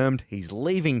confirmed. He's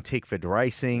leaving Tickford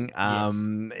Racing.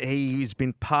 He's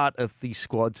been part of the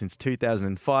squad since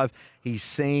 2005. He's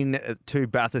seen 2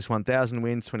 Bathurst 1000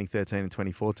 wins, 2013 and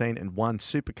 2014, and 1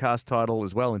 Supercars title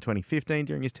as well in 2015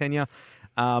 during his tenure.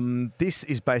 This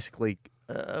is basically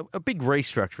a big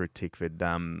restructure at Tickford.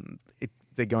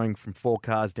 They're going from 4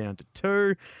 cars down to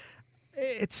 2.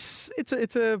 It's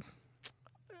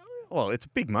a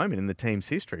big moment in the team's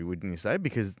history, wouldn't you say?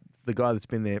 Because the guy that's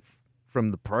been there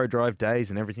from the Pro Drive days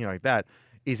and everything like that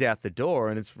is out the door,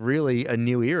 and it's really a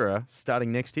new era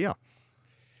starting next year.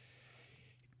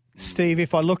 Steve,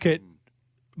 if I look at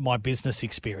my business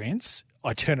experience,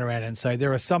 I turn around and say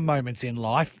there are some moments in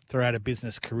life throughout a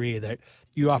business career that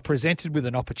you are presented with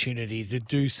an opportunity to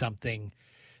do something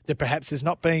that perhaps is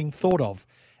not being thought of.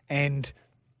 And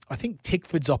I think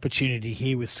Tickford's opportunity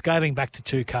here with scaling back to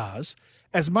 2 cars,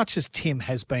 as much as Tim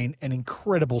has been an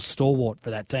incredible stalwart for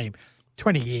that team,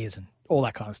 20 years and all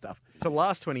that kind of stuff. So the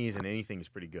last 20 years in anything is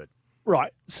pretty good.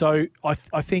 Right. So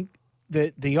I think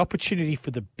that the opportunity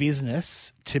for the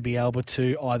business to be able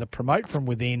to either promote from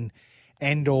within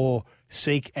and or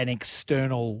seek an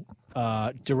external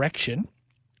direction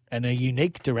and a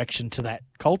unique direction to that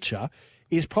culture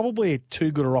is probably a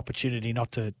too good an opportunity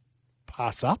not to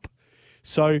pass up.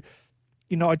 So,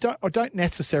 I don't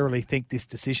necessarily think this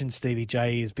decision, Stevie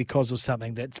J, is because of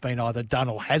something that's been either done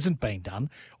or hasn't been done.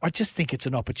 I just think it's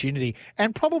an opportunity,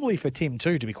 and probably for Tim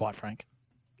too, to be quite frank.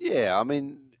 Yeah, I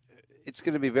mean, it's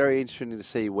going to be very interesting to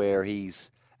see where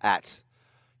he's at,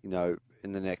 in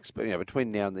the next,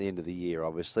 between now and the end of the year,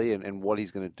 obviously, and what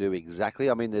he's going to do exactly.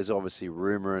 I mean, there's obviously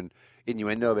rumour and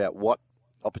innuendo about what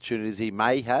opportunities he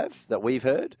may have that we've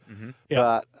heard. Mm-hmm.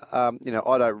 But, I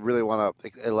don't really want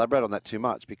to elaborate on that too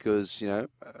much because,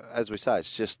 as we say,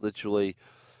 it's just literally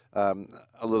a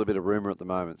little bit of rumour at the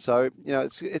moment. So,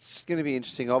 it's going to be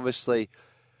interesting. Obviously,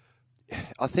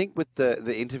 I think with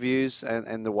the interviews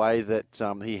and the way that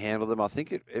he handled them, I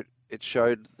think it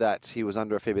showed that he was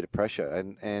under a fair bit of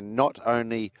pressure. And not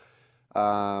only,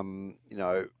 from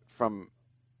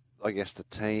I guess the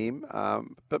team,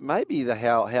 but maybe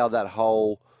how that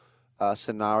whole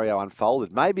scenario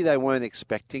unfolded. Maybe they weren't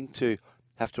expecting to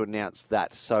have to announce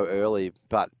that so early,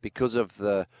 but because of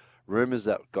the rumours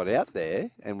that got out there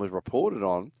and was reported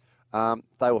on,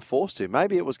 they were forced to.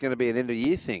 Maybe it was going to be an end of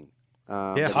year thing.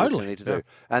 Yeah, totally. Need to do.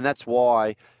 And that's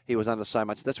why he was under so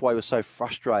much. That's why he was so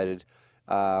frustrated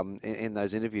in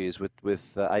those interviews with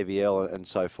AVL and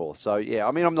so forth. So yeah,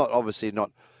 I mean, I'm not obviously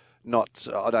not.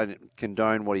 I don't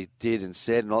condone what he did and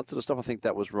said and all that sort of stuff. I think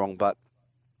that was wrong, but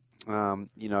I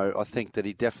think that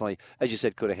he definitely, as you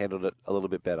said, could have handled it a little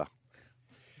bit better.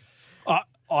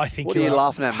 I think. What are you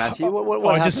laughing at, Matthew?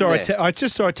 What I just saw I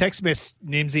just saw a text message,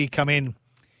 Nimsy, come in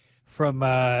from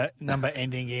number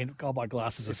ending in. God, my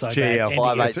glasses are so GL bad.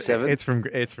 587. It's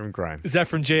from Graham. Is that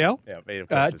from GL? Yeah.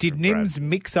 Did Nims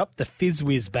mix up the Fizz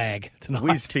Whiz bag tonight?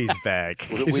 Whiz Fizz bag.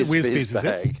 Is it Whiz Fizz? Is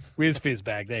it? Whiz Fizz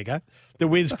bag. There you go. The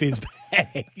Whiz Fizz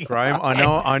bag. Graham,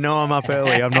 I know I'm up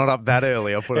early. I'm not up that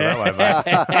early. I'll put it that way,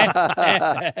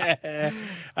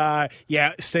 mate.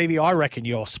 Yeah, Stevie, I reckon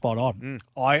you're spot on.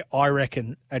 I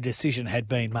reckon a decision had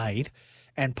been made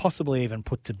and possibly even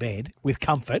put to bed with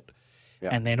comfort.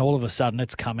 Yep. And then all of a sudden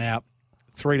it's come out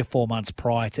 3 to 4 months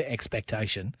prior to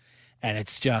expectation, and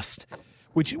it's just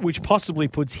which possibly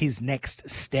puts his next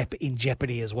step in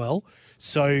jeopardy as well.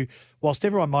 So whilst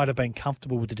everyone might have been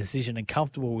comfortable with the decision and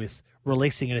comfortable with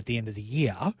releasing it at the end of the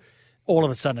year, all of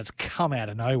a sudden it's come out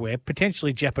of nowhere,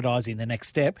 potentially jeopardising the next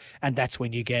step, and that's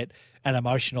when you get an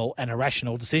emotional and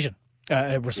irrational decision,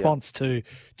 a response to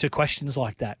questions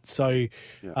like that. So,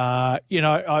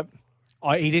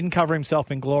 He didn't cover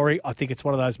himself in glory. I think it's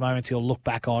one of those moments he'll look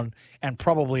back on and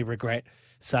probably regret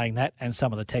saying that, and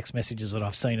some of the text messages that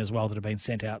I've seen as well that have been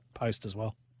sent out post as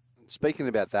well. Speaking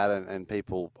about that and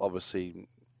people obviously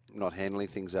not handling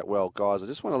things that well, guys, I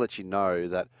just want to let you know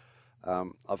that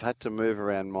I've had to move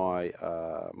around my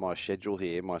my schedule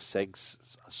here, my segs,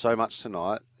 so much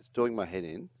tonight. It's doing my head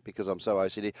in because I'm so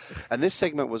OCD. And this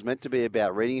segment was meant to be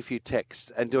about reading a few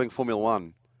texts and doing Formula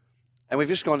One. And we've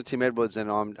just gone to Tim Edwards,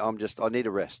 and I need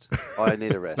a rest. I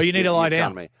need a rest. But you need to lie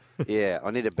down. Me. Yeah,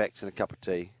 I need a Bex and a cup of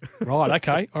tea. Right,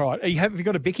 okay, all right. Have you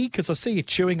got a Bicky? Because I see you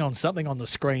chewing on something on the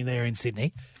screen there in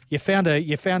Sydney. You found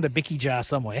a Bicky jar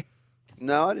somewhere.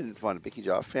 No, I didn't find a Bicky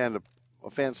jar. I found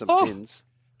some thins.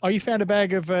 Oh, you found a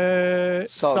bag of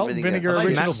salt and vinegar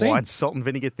original thins. White salt and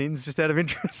vinegar thins, just out of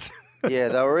interest. Yeah,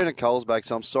 they were in a Coles bag,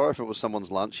 so I'm sorry if it was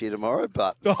someone's lunch here tomorrow,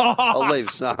 but I'll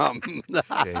leave some.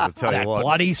 I'll tell you what.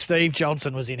 Bloody Steve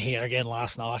Johnson was in here again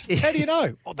last night. How do you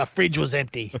know? Oh, the fridge was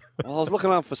empty. Well, I was looking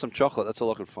up for some chocolate. That's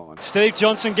all I could find. Steve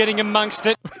Johnson getting amongst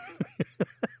it.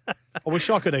 I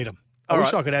wish I could eat them. I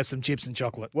wish I could have some chips and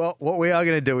chocolate. Well, what we are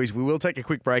going to do is we will take a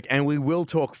quick break and we will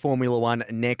talk Formula One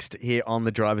next here on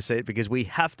the driver's seat because we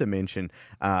have to mention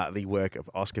the work of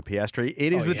Oscar Piastri.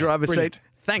 It is the driver's seat.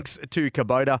 Thanks to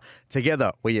Kubota.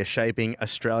 Together, we are shaping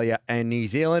Australia and New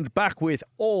Zealand. Back with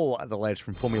all the latest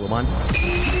from Formula One.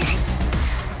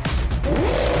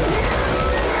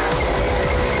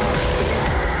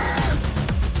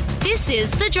 This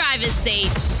is the driver's seat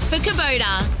for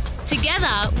Kubota.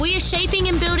 Together, we are shaping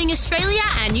and building Australia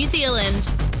and New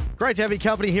Zealand. Great to have your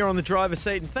company here on the driver's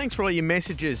seat, and thanks for all your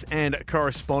messages and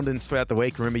correspondence throughout the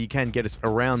week. Remember, you can get us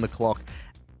around the clock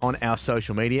on our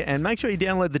social media, and make sure you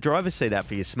download the driver's seat app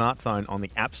for your smartphone on the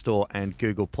App Store and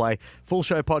Google Play. Full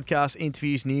show podcasts,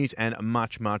 interviews, news, and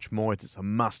much, much more. It's a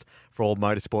must for all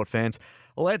motorsport fans.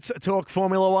 Let's talk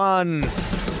Formula One.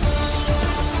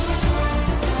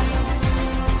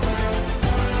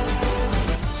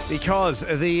 Because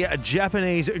the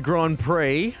Japanese Grand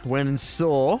Prix went and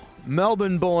saw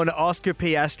Melbourne-born Oscar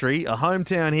Piastri, a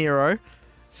hometown hero,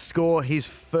 score his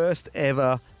first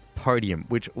ever podium,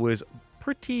 which was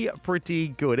pretty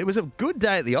good. It was a good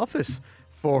day at the office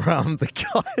for the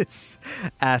guys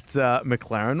at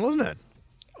McLaren, wasn't it?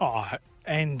 Oh,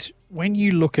 and when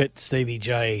you look at Stevie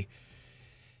J,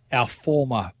 our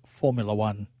former Formula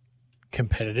One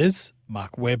competitors,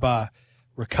 Mark Webber,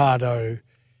 Ricciardo,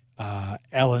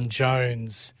 Alan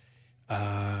Jones,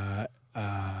 Jack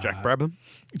Brabham.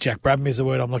 Jack Brabham is the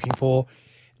word I'm looking for.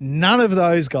 None of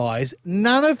those guys,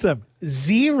 none of them,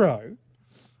 zero,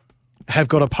 have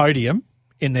got a podium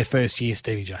in their first year,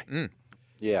 Stevie J.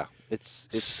 Yeah, it's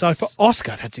so for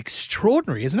Oscar, that's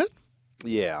extraordinary, isn't it?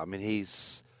 Yeah, I mean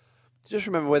just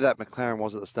remember where that McLaren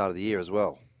was at the start of the year as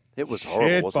well. It was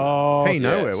horrible, wasn't it? P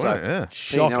nowhere, wasn't it? Yeah,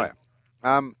 shocking.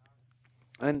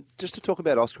 And just to talk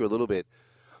about Oscar a little bit,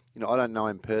 I don't know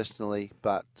him personally,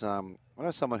 but I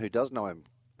know someone who does know him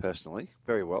personally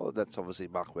very well. That's obviously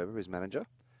Mark Webber, his manager.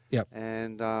 Yep.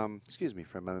 And excuse me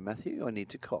for a moment, Matthew. I need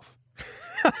to cough.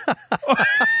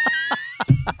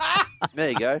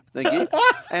 There you go. Thank you.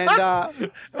 And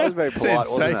that was very polite,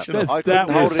 wasn't it? That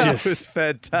was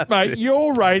fantastic. Mate,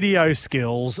 your radio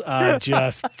skills are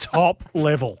just top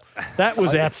level. That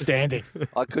was outstanding.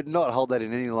 I could not hold that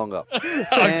in any longer.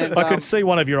 I could see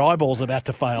one of your eyeballs about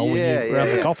to fail when you were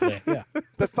having the cough there. Yeah.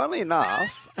 But funnily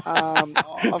enough,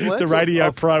 I've learned the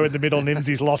radio pro in the middle,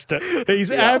 Nimsy's lost it.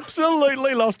 He's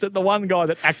absolutely lost it. The one guy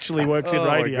that actually works in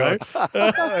radio.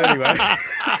 Anyway.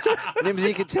 Nimsy,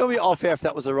 you can tell me off air if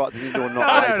that was the right thing to do or not. No.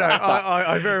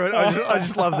 I very much. I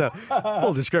just love the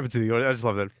full discrepancy of the audio. I just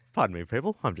love that. Pardon me,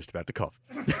 people. I'm just about to cough.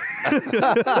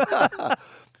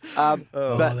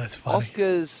 But that's funny.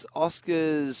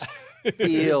 Oscar's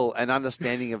feel and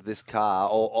understanding of this car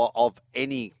or of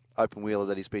any open wheeler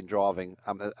that he's been driving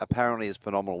apparently is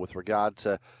phenomenal with regard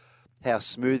to how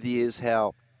smooth he is,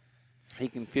 how he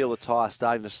can feel the tyre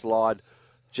starting to slide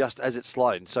just as it's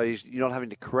sliding. So you're not having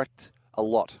to correct a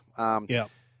lot. Yeah.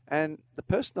 And the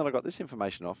person that I got this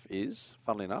information off is,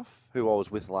 funnily enough, who I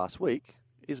was with last week,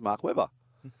 is Mark Webber.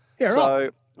 Yeah, right. So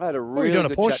I had a really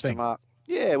good chat to thing? Mark.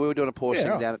 Yeah, we were doing a Porsche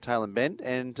thing right. down at Tail and Bend,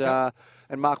 and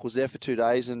Mark was there for 2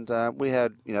 days, and we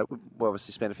had, we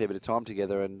obviously spent a fair bit of time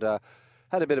together, and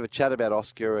had a bit of a chat about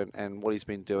Oscar and what he's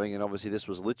been doing, and obviously this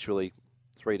was literally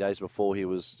 3 days before he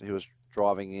was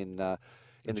driving in the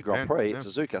Grand Prix at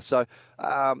Suzuka. So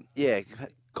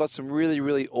got some really,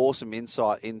 really awesome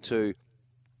insight into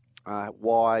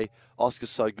why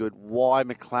Oscar's so good, why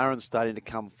McLaren's starting to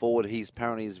come forward. He's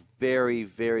apparently is very,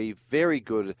 very, very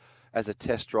good as a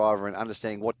test driver and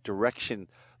understanding what direction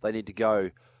they need to go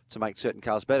to make certain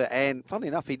cars better. And funnily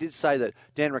enough, he did say that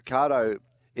Dan Ricciardo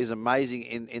is amazing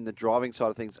in the driving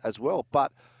side of things as well,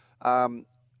 but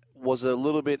was a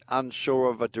little bit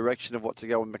unsure of a direction of what to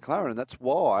go with McLaren, and that's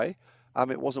why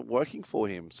it wasn't working for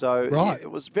him. So it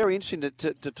was very interesting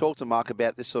to talk to Mark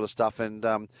about this sort of stuff and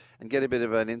get a bit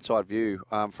of an inside view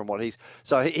from what he's.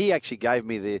 So he actually gave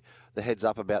me the heads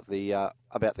up about the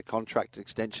contract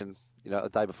extension, the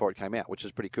day before it came out, which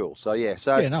is pretty cool. So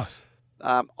nice.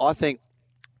 I think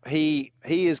he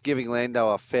is giving Lando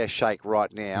a fair shake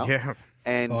right now. Yeah.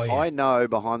 And I know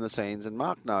behind the scenes, and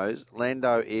Mark knows,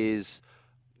 Lando is.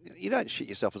 You don't shit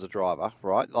yourself as a driver,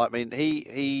 right?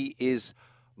 He is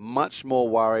much more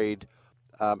worried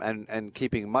and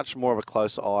keeping much more of a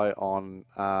close eye on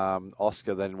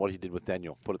Oscar than what he did with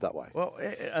Daniel, put it that way. Well,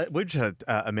 we just had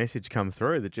a message come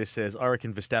through that just says, I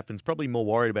reckon Verstappen's probably more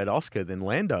worried about Oscar than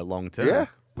Lando long term. Yeah,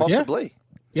 possibly.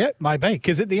 Yeah, maybe.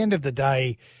 Because at the end of the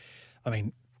day,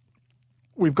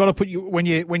 we've got to put you when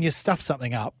you stuff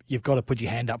something up, you've got to put your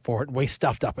hand up for it. We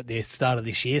stuffed up at the start of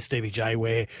this year, Stevie J,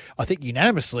 where I think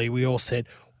unanimously we all said,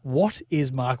 what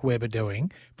is Mark Webber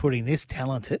doing putting this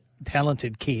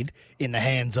talented kid in the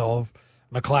hands of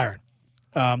McLaren?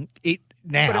 It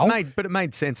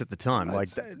made sense at the time.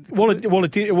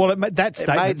 That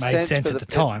statement made sense at the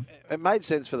time. It made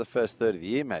sense for the first third of the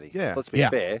year, Matty. Yeah. Let's be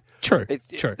fair. True.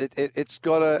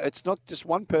 It's not just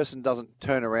one person doesn't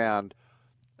turn around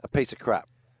a piece of crap.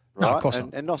 Right? No, of course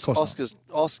not. And Oscar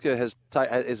is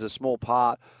a small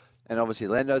part, and obviously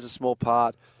Lando's a small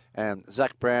part, and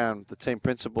Zach Brown, the team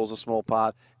principal, is a small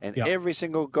part, and every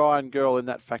single guy and girl in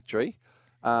that factory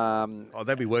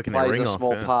they'd be working plays their ring a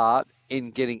small part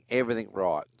in getting everything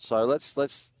right. So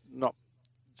let's not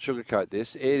sugarcoat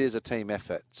this. It is a team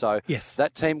effort. So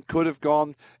that team could have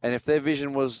gone, and if their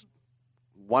vision was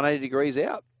 180 degrees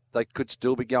out, they could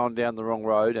still be going down the wrong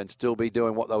road and still be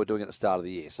doing what they were doing at the start of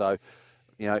the year. So,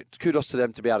 kudos to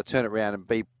them to be able to turn it around and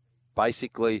be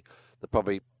basically the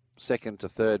probably second to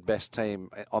third best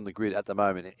team on the grid at the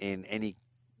moment in any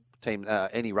team,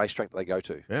 any racetrack that they go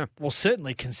to. Yeah. Well,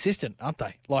 certainly consistent, aren't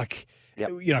they?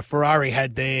 Ferrari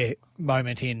had their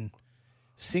moment in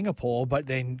Singapore, but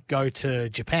then go to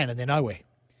Japan and they're nowhere.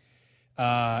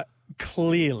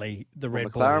 Clearly, the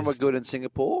Red Bull McLaren were good in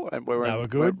Singapore, and they were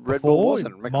good. Red Bull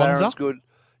wasn't. McLaren's Monza. good.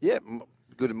 Yeah,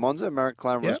 good in Monza.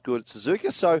 McLaren was good at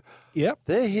Suzuka. So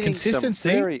they're hitting consistency.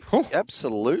 some very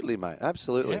absolutely, mate,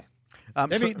 absolutely. Yeah.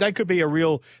 That could be a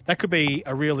real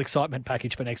excitement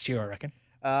package for next year, I reckon.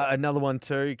 Another one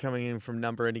too coming in from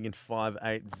number ending in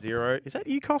 580. Is that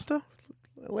you, Costa?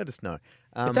 Let us know.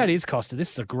 If that is Costa,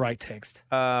 this is a great text.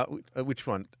 Which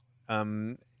one?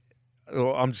 I'm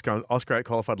just going, Oscar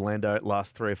qualified Lando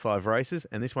last 3 or 5 races.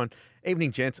 And this one,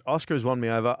 evening, gents. Oscar has won me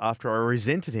over after I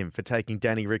resented him for taking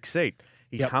Danny Rick's seat.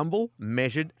 He's humble,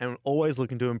 measured, and always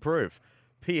looking to improve.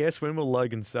 P.S. When will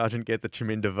Logan Sargent get the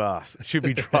Chaminda Vars? Should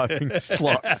be driving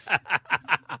slots.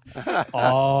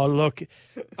 Oh, look,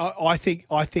 I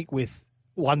think with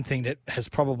one thing that has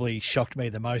probably shocked me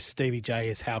the most, Stevie J,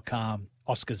 is how calm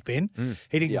Oscar's been.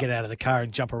 He didn't get out of the car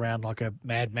and jump around like a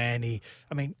madman.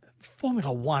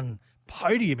 Formula One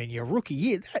podium in your rookie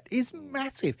year, that is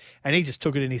massive. And he just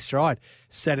took it in his stride.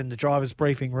 Sat in the driver's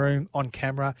briefing room on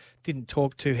camera, didn't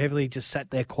talk too heavily, just sat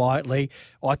there quietly.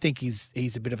 I think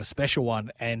he's a bit of a special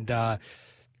one. And,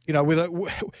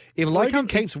 if Logan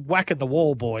keeps whacking the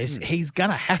wall, boys, he's going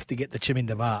to have to get the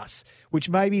Chaminda Vars, which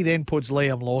maybe then puts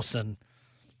Liam Lawson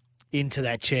into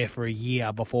that chair for a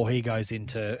year before he goes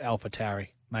into AlphaTauri,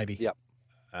 maybe. Yep.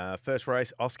 First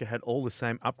race, Oscar had all the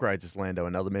same upgrades as Lando.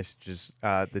 Another messages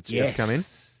that just come in.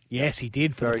 Yes, he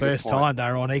did for the first time. They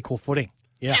were on equal footing.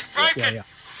 Yeah. It's broken. Yeah.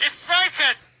 It's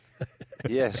broken.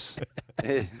 Yes.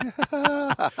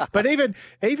 But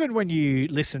even when you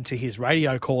listen to his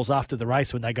radio calls after the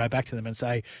race, when they go back to them and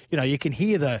say, you can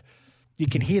hear the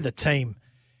team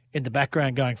in the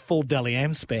background going full Deli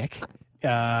M spec,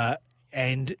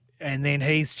 and then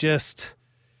he's just.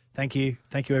 Thank you,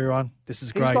 everyone. This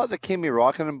is great. He's like the Kimi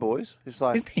Räikkönen boys. He's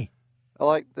like, isn't he?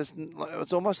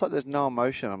 It's almost like there's no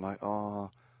emotion. I'm like,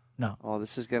 no.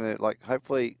 This is gonna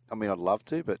hopefully. I'd love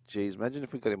to, but geez, imagine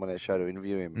if we got him on our show to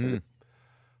interview him.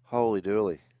 Holy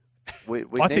dooly!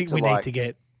 I think we need to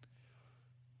get.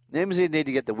 Nimsy need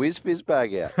to get the Whiz Fizz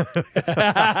bag out.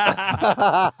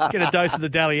 Get a dose of the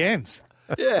Dally M's.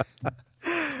 Yeah.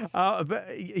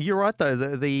 But you're right, though.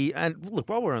 And look,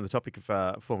 while we're on the topic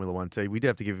of Formula 1 too, we do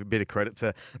have to give a bit of credit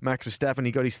to Max Verstappen.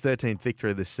 He got his 13th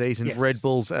victory of the season. Yes. Red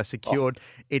Bull's secured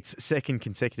its second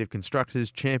consecutive Constructors'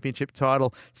 Championship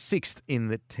title, 6th in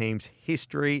the team's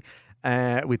history.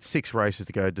 with 6 races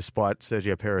to go, despite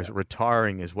Sergio Perez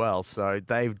retiring as well. So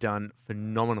they've done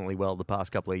phenomenally well the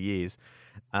past couple of years.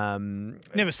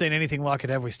 Never seen anything like it,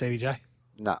 have we, Stevie J?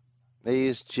 No. He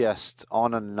is just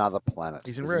on another planet.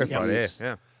 He's in rarefied air,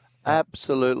 yeah.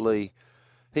 Absolutely.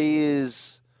 He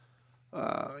is,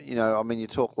 you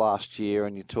talk last year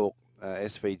and you talk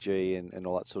SVG and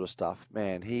all that sort of stuff.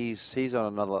 Man, he's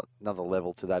on another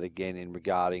level to that again in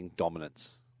regarding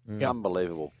dominance. Yep.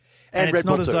 Unbelievable. And it's Red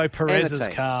not Bull as too. though And Perez's the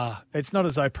team. car. It's not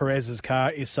as though Perez's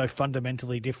car is so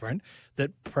fundamentally different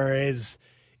that Perez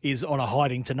is on a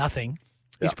hiding to nothing.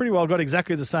 He's pretty well got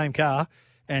exactly the same car,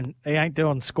 and he ain't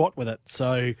doing squat with it.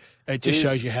 So it just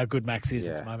shows you how good Max is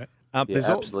at the moment.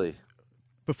 Absolutely.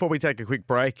 Before we take a quick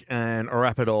break and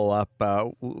wrap it all up,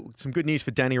 some good news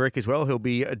for Danny Rick as well. He'll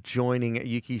be joining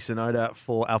Yuki Tsunoda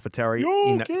for AlphaTauri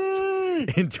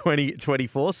in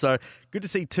 2024. So good to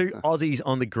see 2 Aussies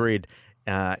on the grid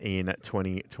in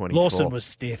 2024. Lawson was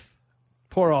stiff.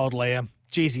 Poor old Liam.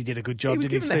 Jeez, he did a good job. He was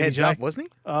did giving the heads up, wasn't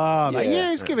he? Oh,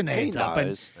 yeah, he's giving the He heads up.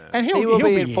 knows. And he will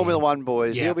be in in. Formula One,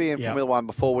 boys. Yeah, He'll be in yeah. Formula One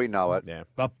before we know it. Yeah.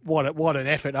 But what an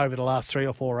effort over the last 3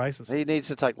 or 4 races. He needs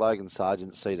to take Logan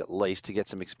Sargent's seat at least to get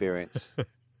some experience.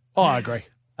 Oh, I agree.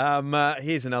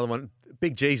 Here's another one.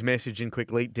 Big G's message in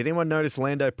quickly. Did anyone notice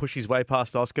Lando push his way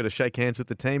past Oscar to shake hands with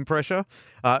the team? With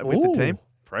the team?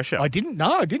 Pressure. I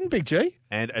didn't Big G.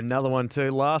 And another one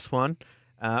too. Last one.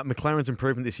 McLaren's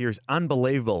improvement this year is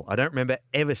unbelievable. I don't remember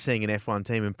ever seeing an F1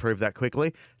 team improve that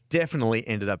quickly. Definitely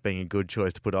ended up being a good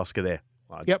choice to put Oscar there.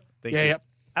 Yep. Yep.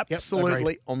 Absolutely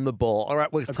agreed. on the ball. All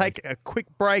right, we'll take a quick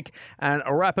break and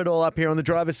wrap it all up here on the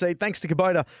driver's seat. Thanks to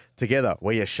Kubota. Together,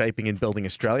 we are shaping and building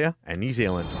Australia and New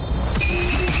Zealand.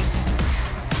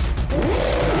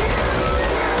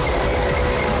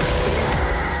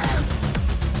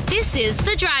 This is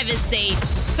the driver's seat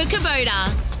for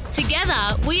Kubota.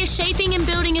 Together, we are shaping and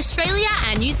building Australia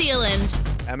and New Zealand.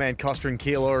 Our man Costa and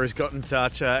Keylor has got in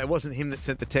touch. It wasn't him that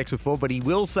sent the text before, but he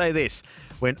will say this.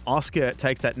 When Oscar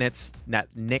takes that next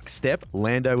step,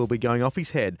 Lando will be going off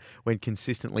his head when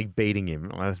consistently beating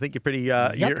him. I think you're pretty,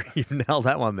 you've nailed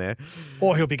that one there.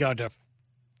 Or he'll be going to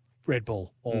Red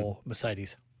Bull or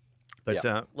Mercedes. But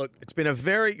look, it's been a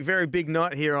very, very big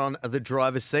night here on the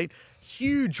driver's seat.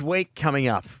 Huge week coming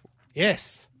up.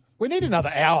 Yes. We need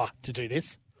another hour to do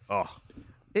this. Oh,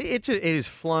 it has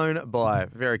flown by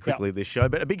very quickly, this show.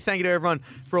 But a big thank you to everyone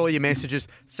for all your messages.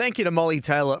 Thank you to Molly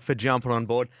Taylor for jumping on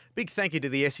board. Big thank you to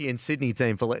the SEN Sydney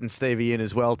team for letting Stevie in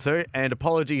as well too. And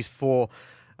apologies for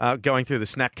going through the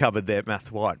snack cupboard there, Matt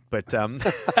White. But that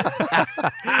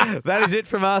is it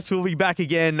from us. We'll be back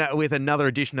again with another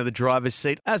edition of the driver's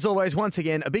seat. As always, once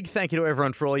again, a big thank you to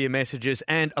everyone for all your messages.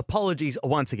 And apologies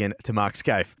once again to Mark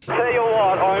Scaife. Tell you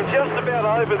what, I'm just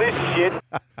about over this shit.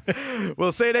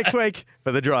 We'll see you next week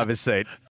for the driver's seat.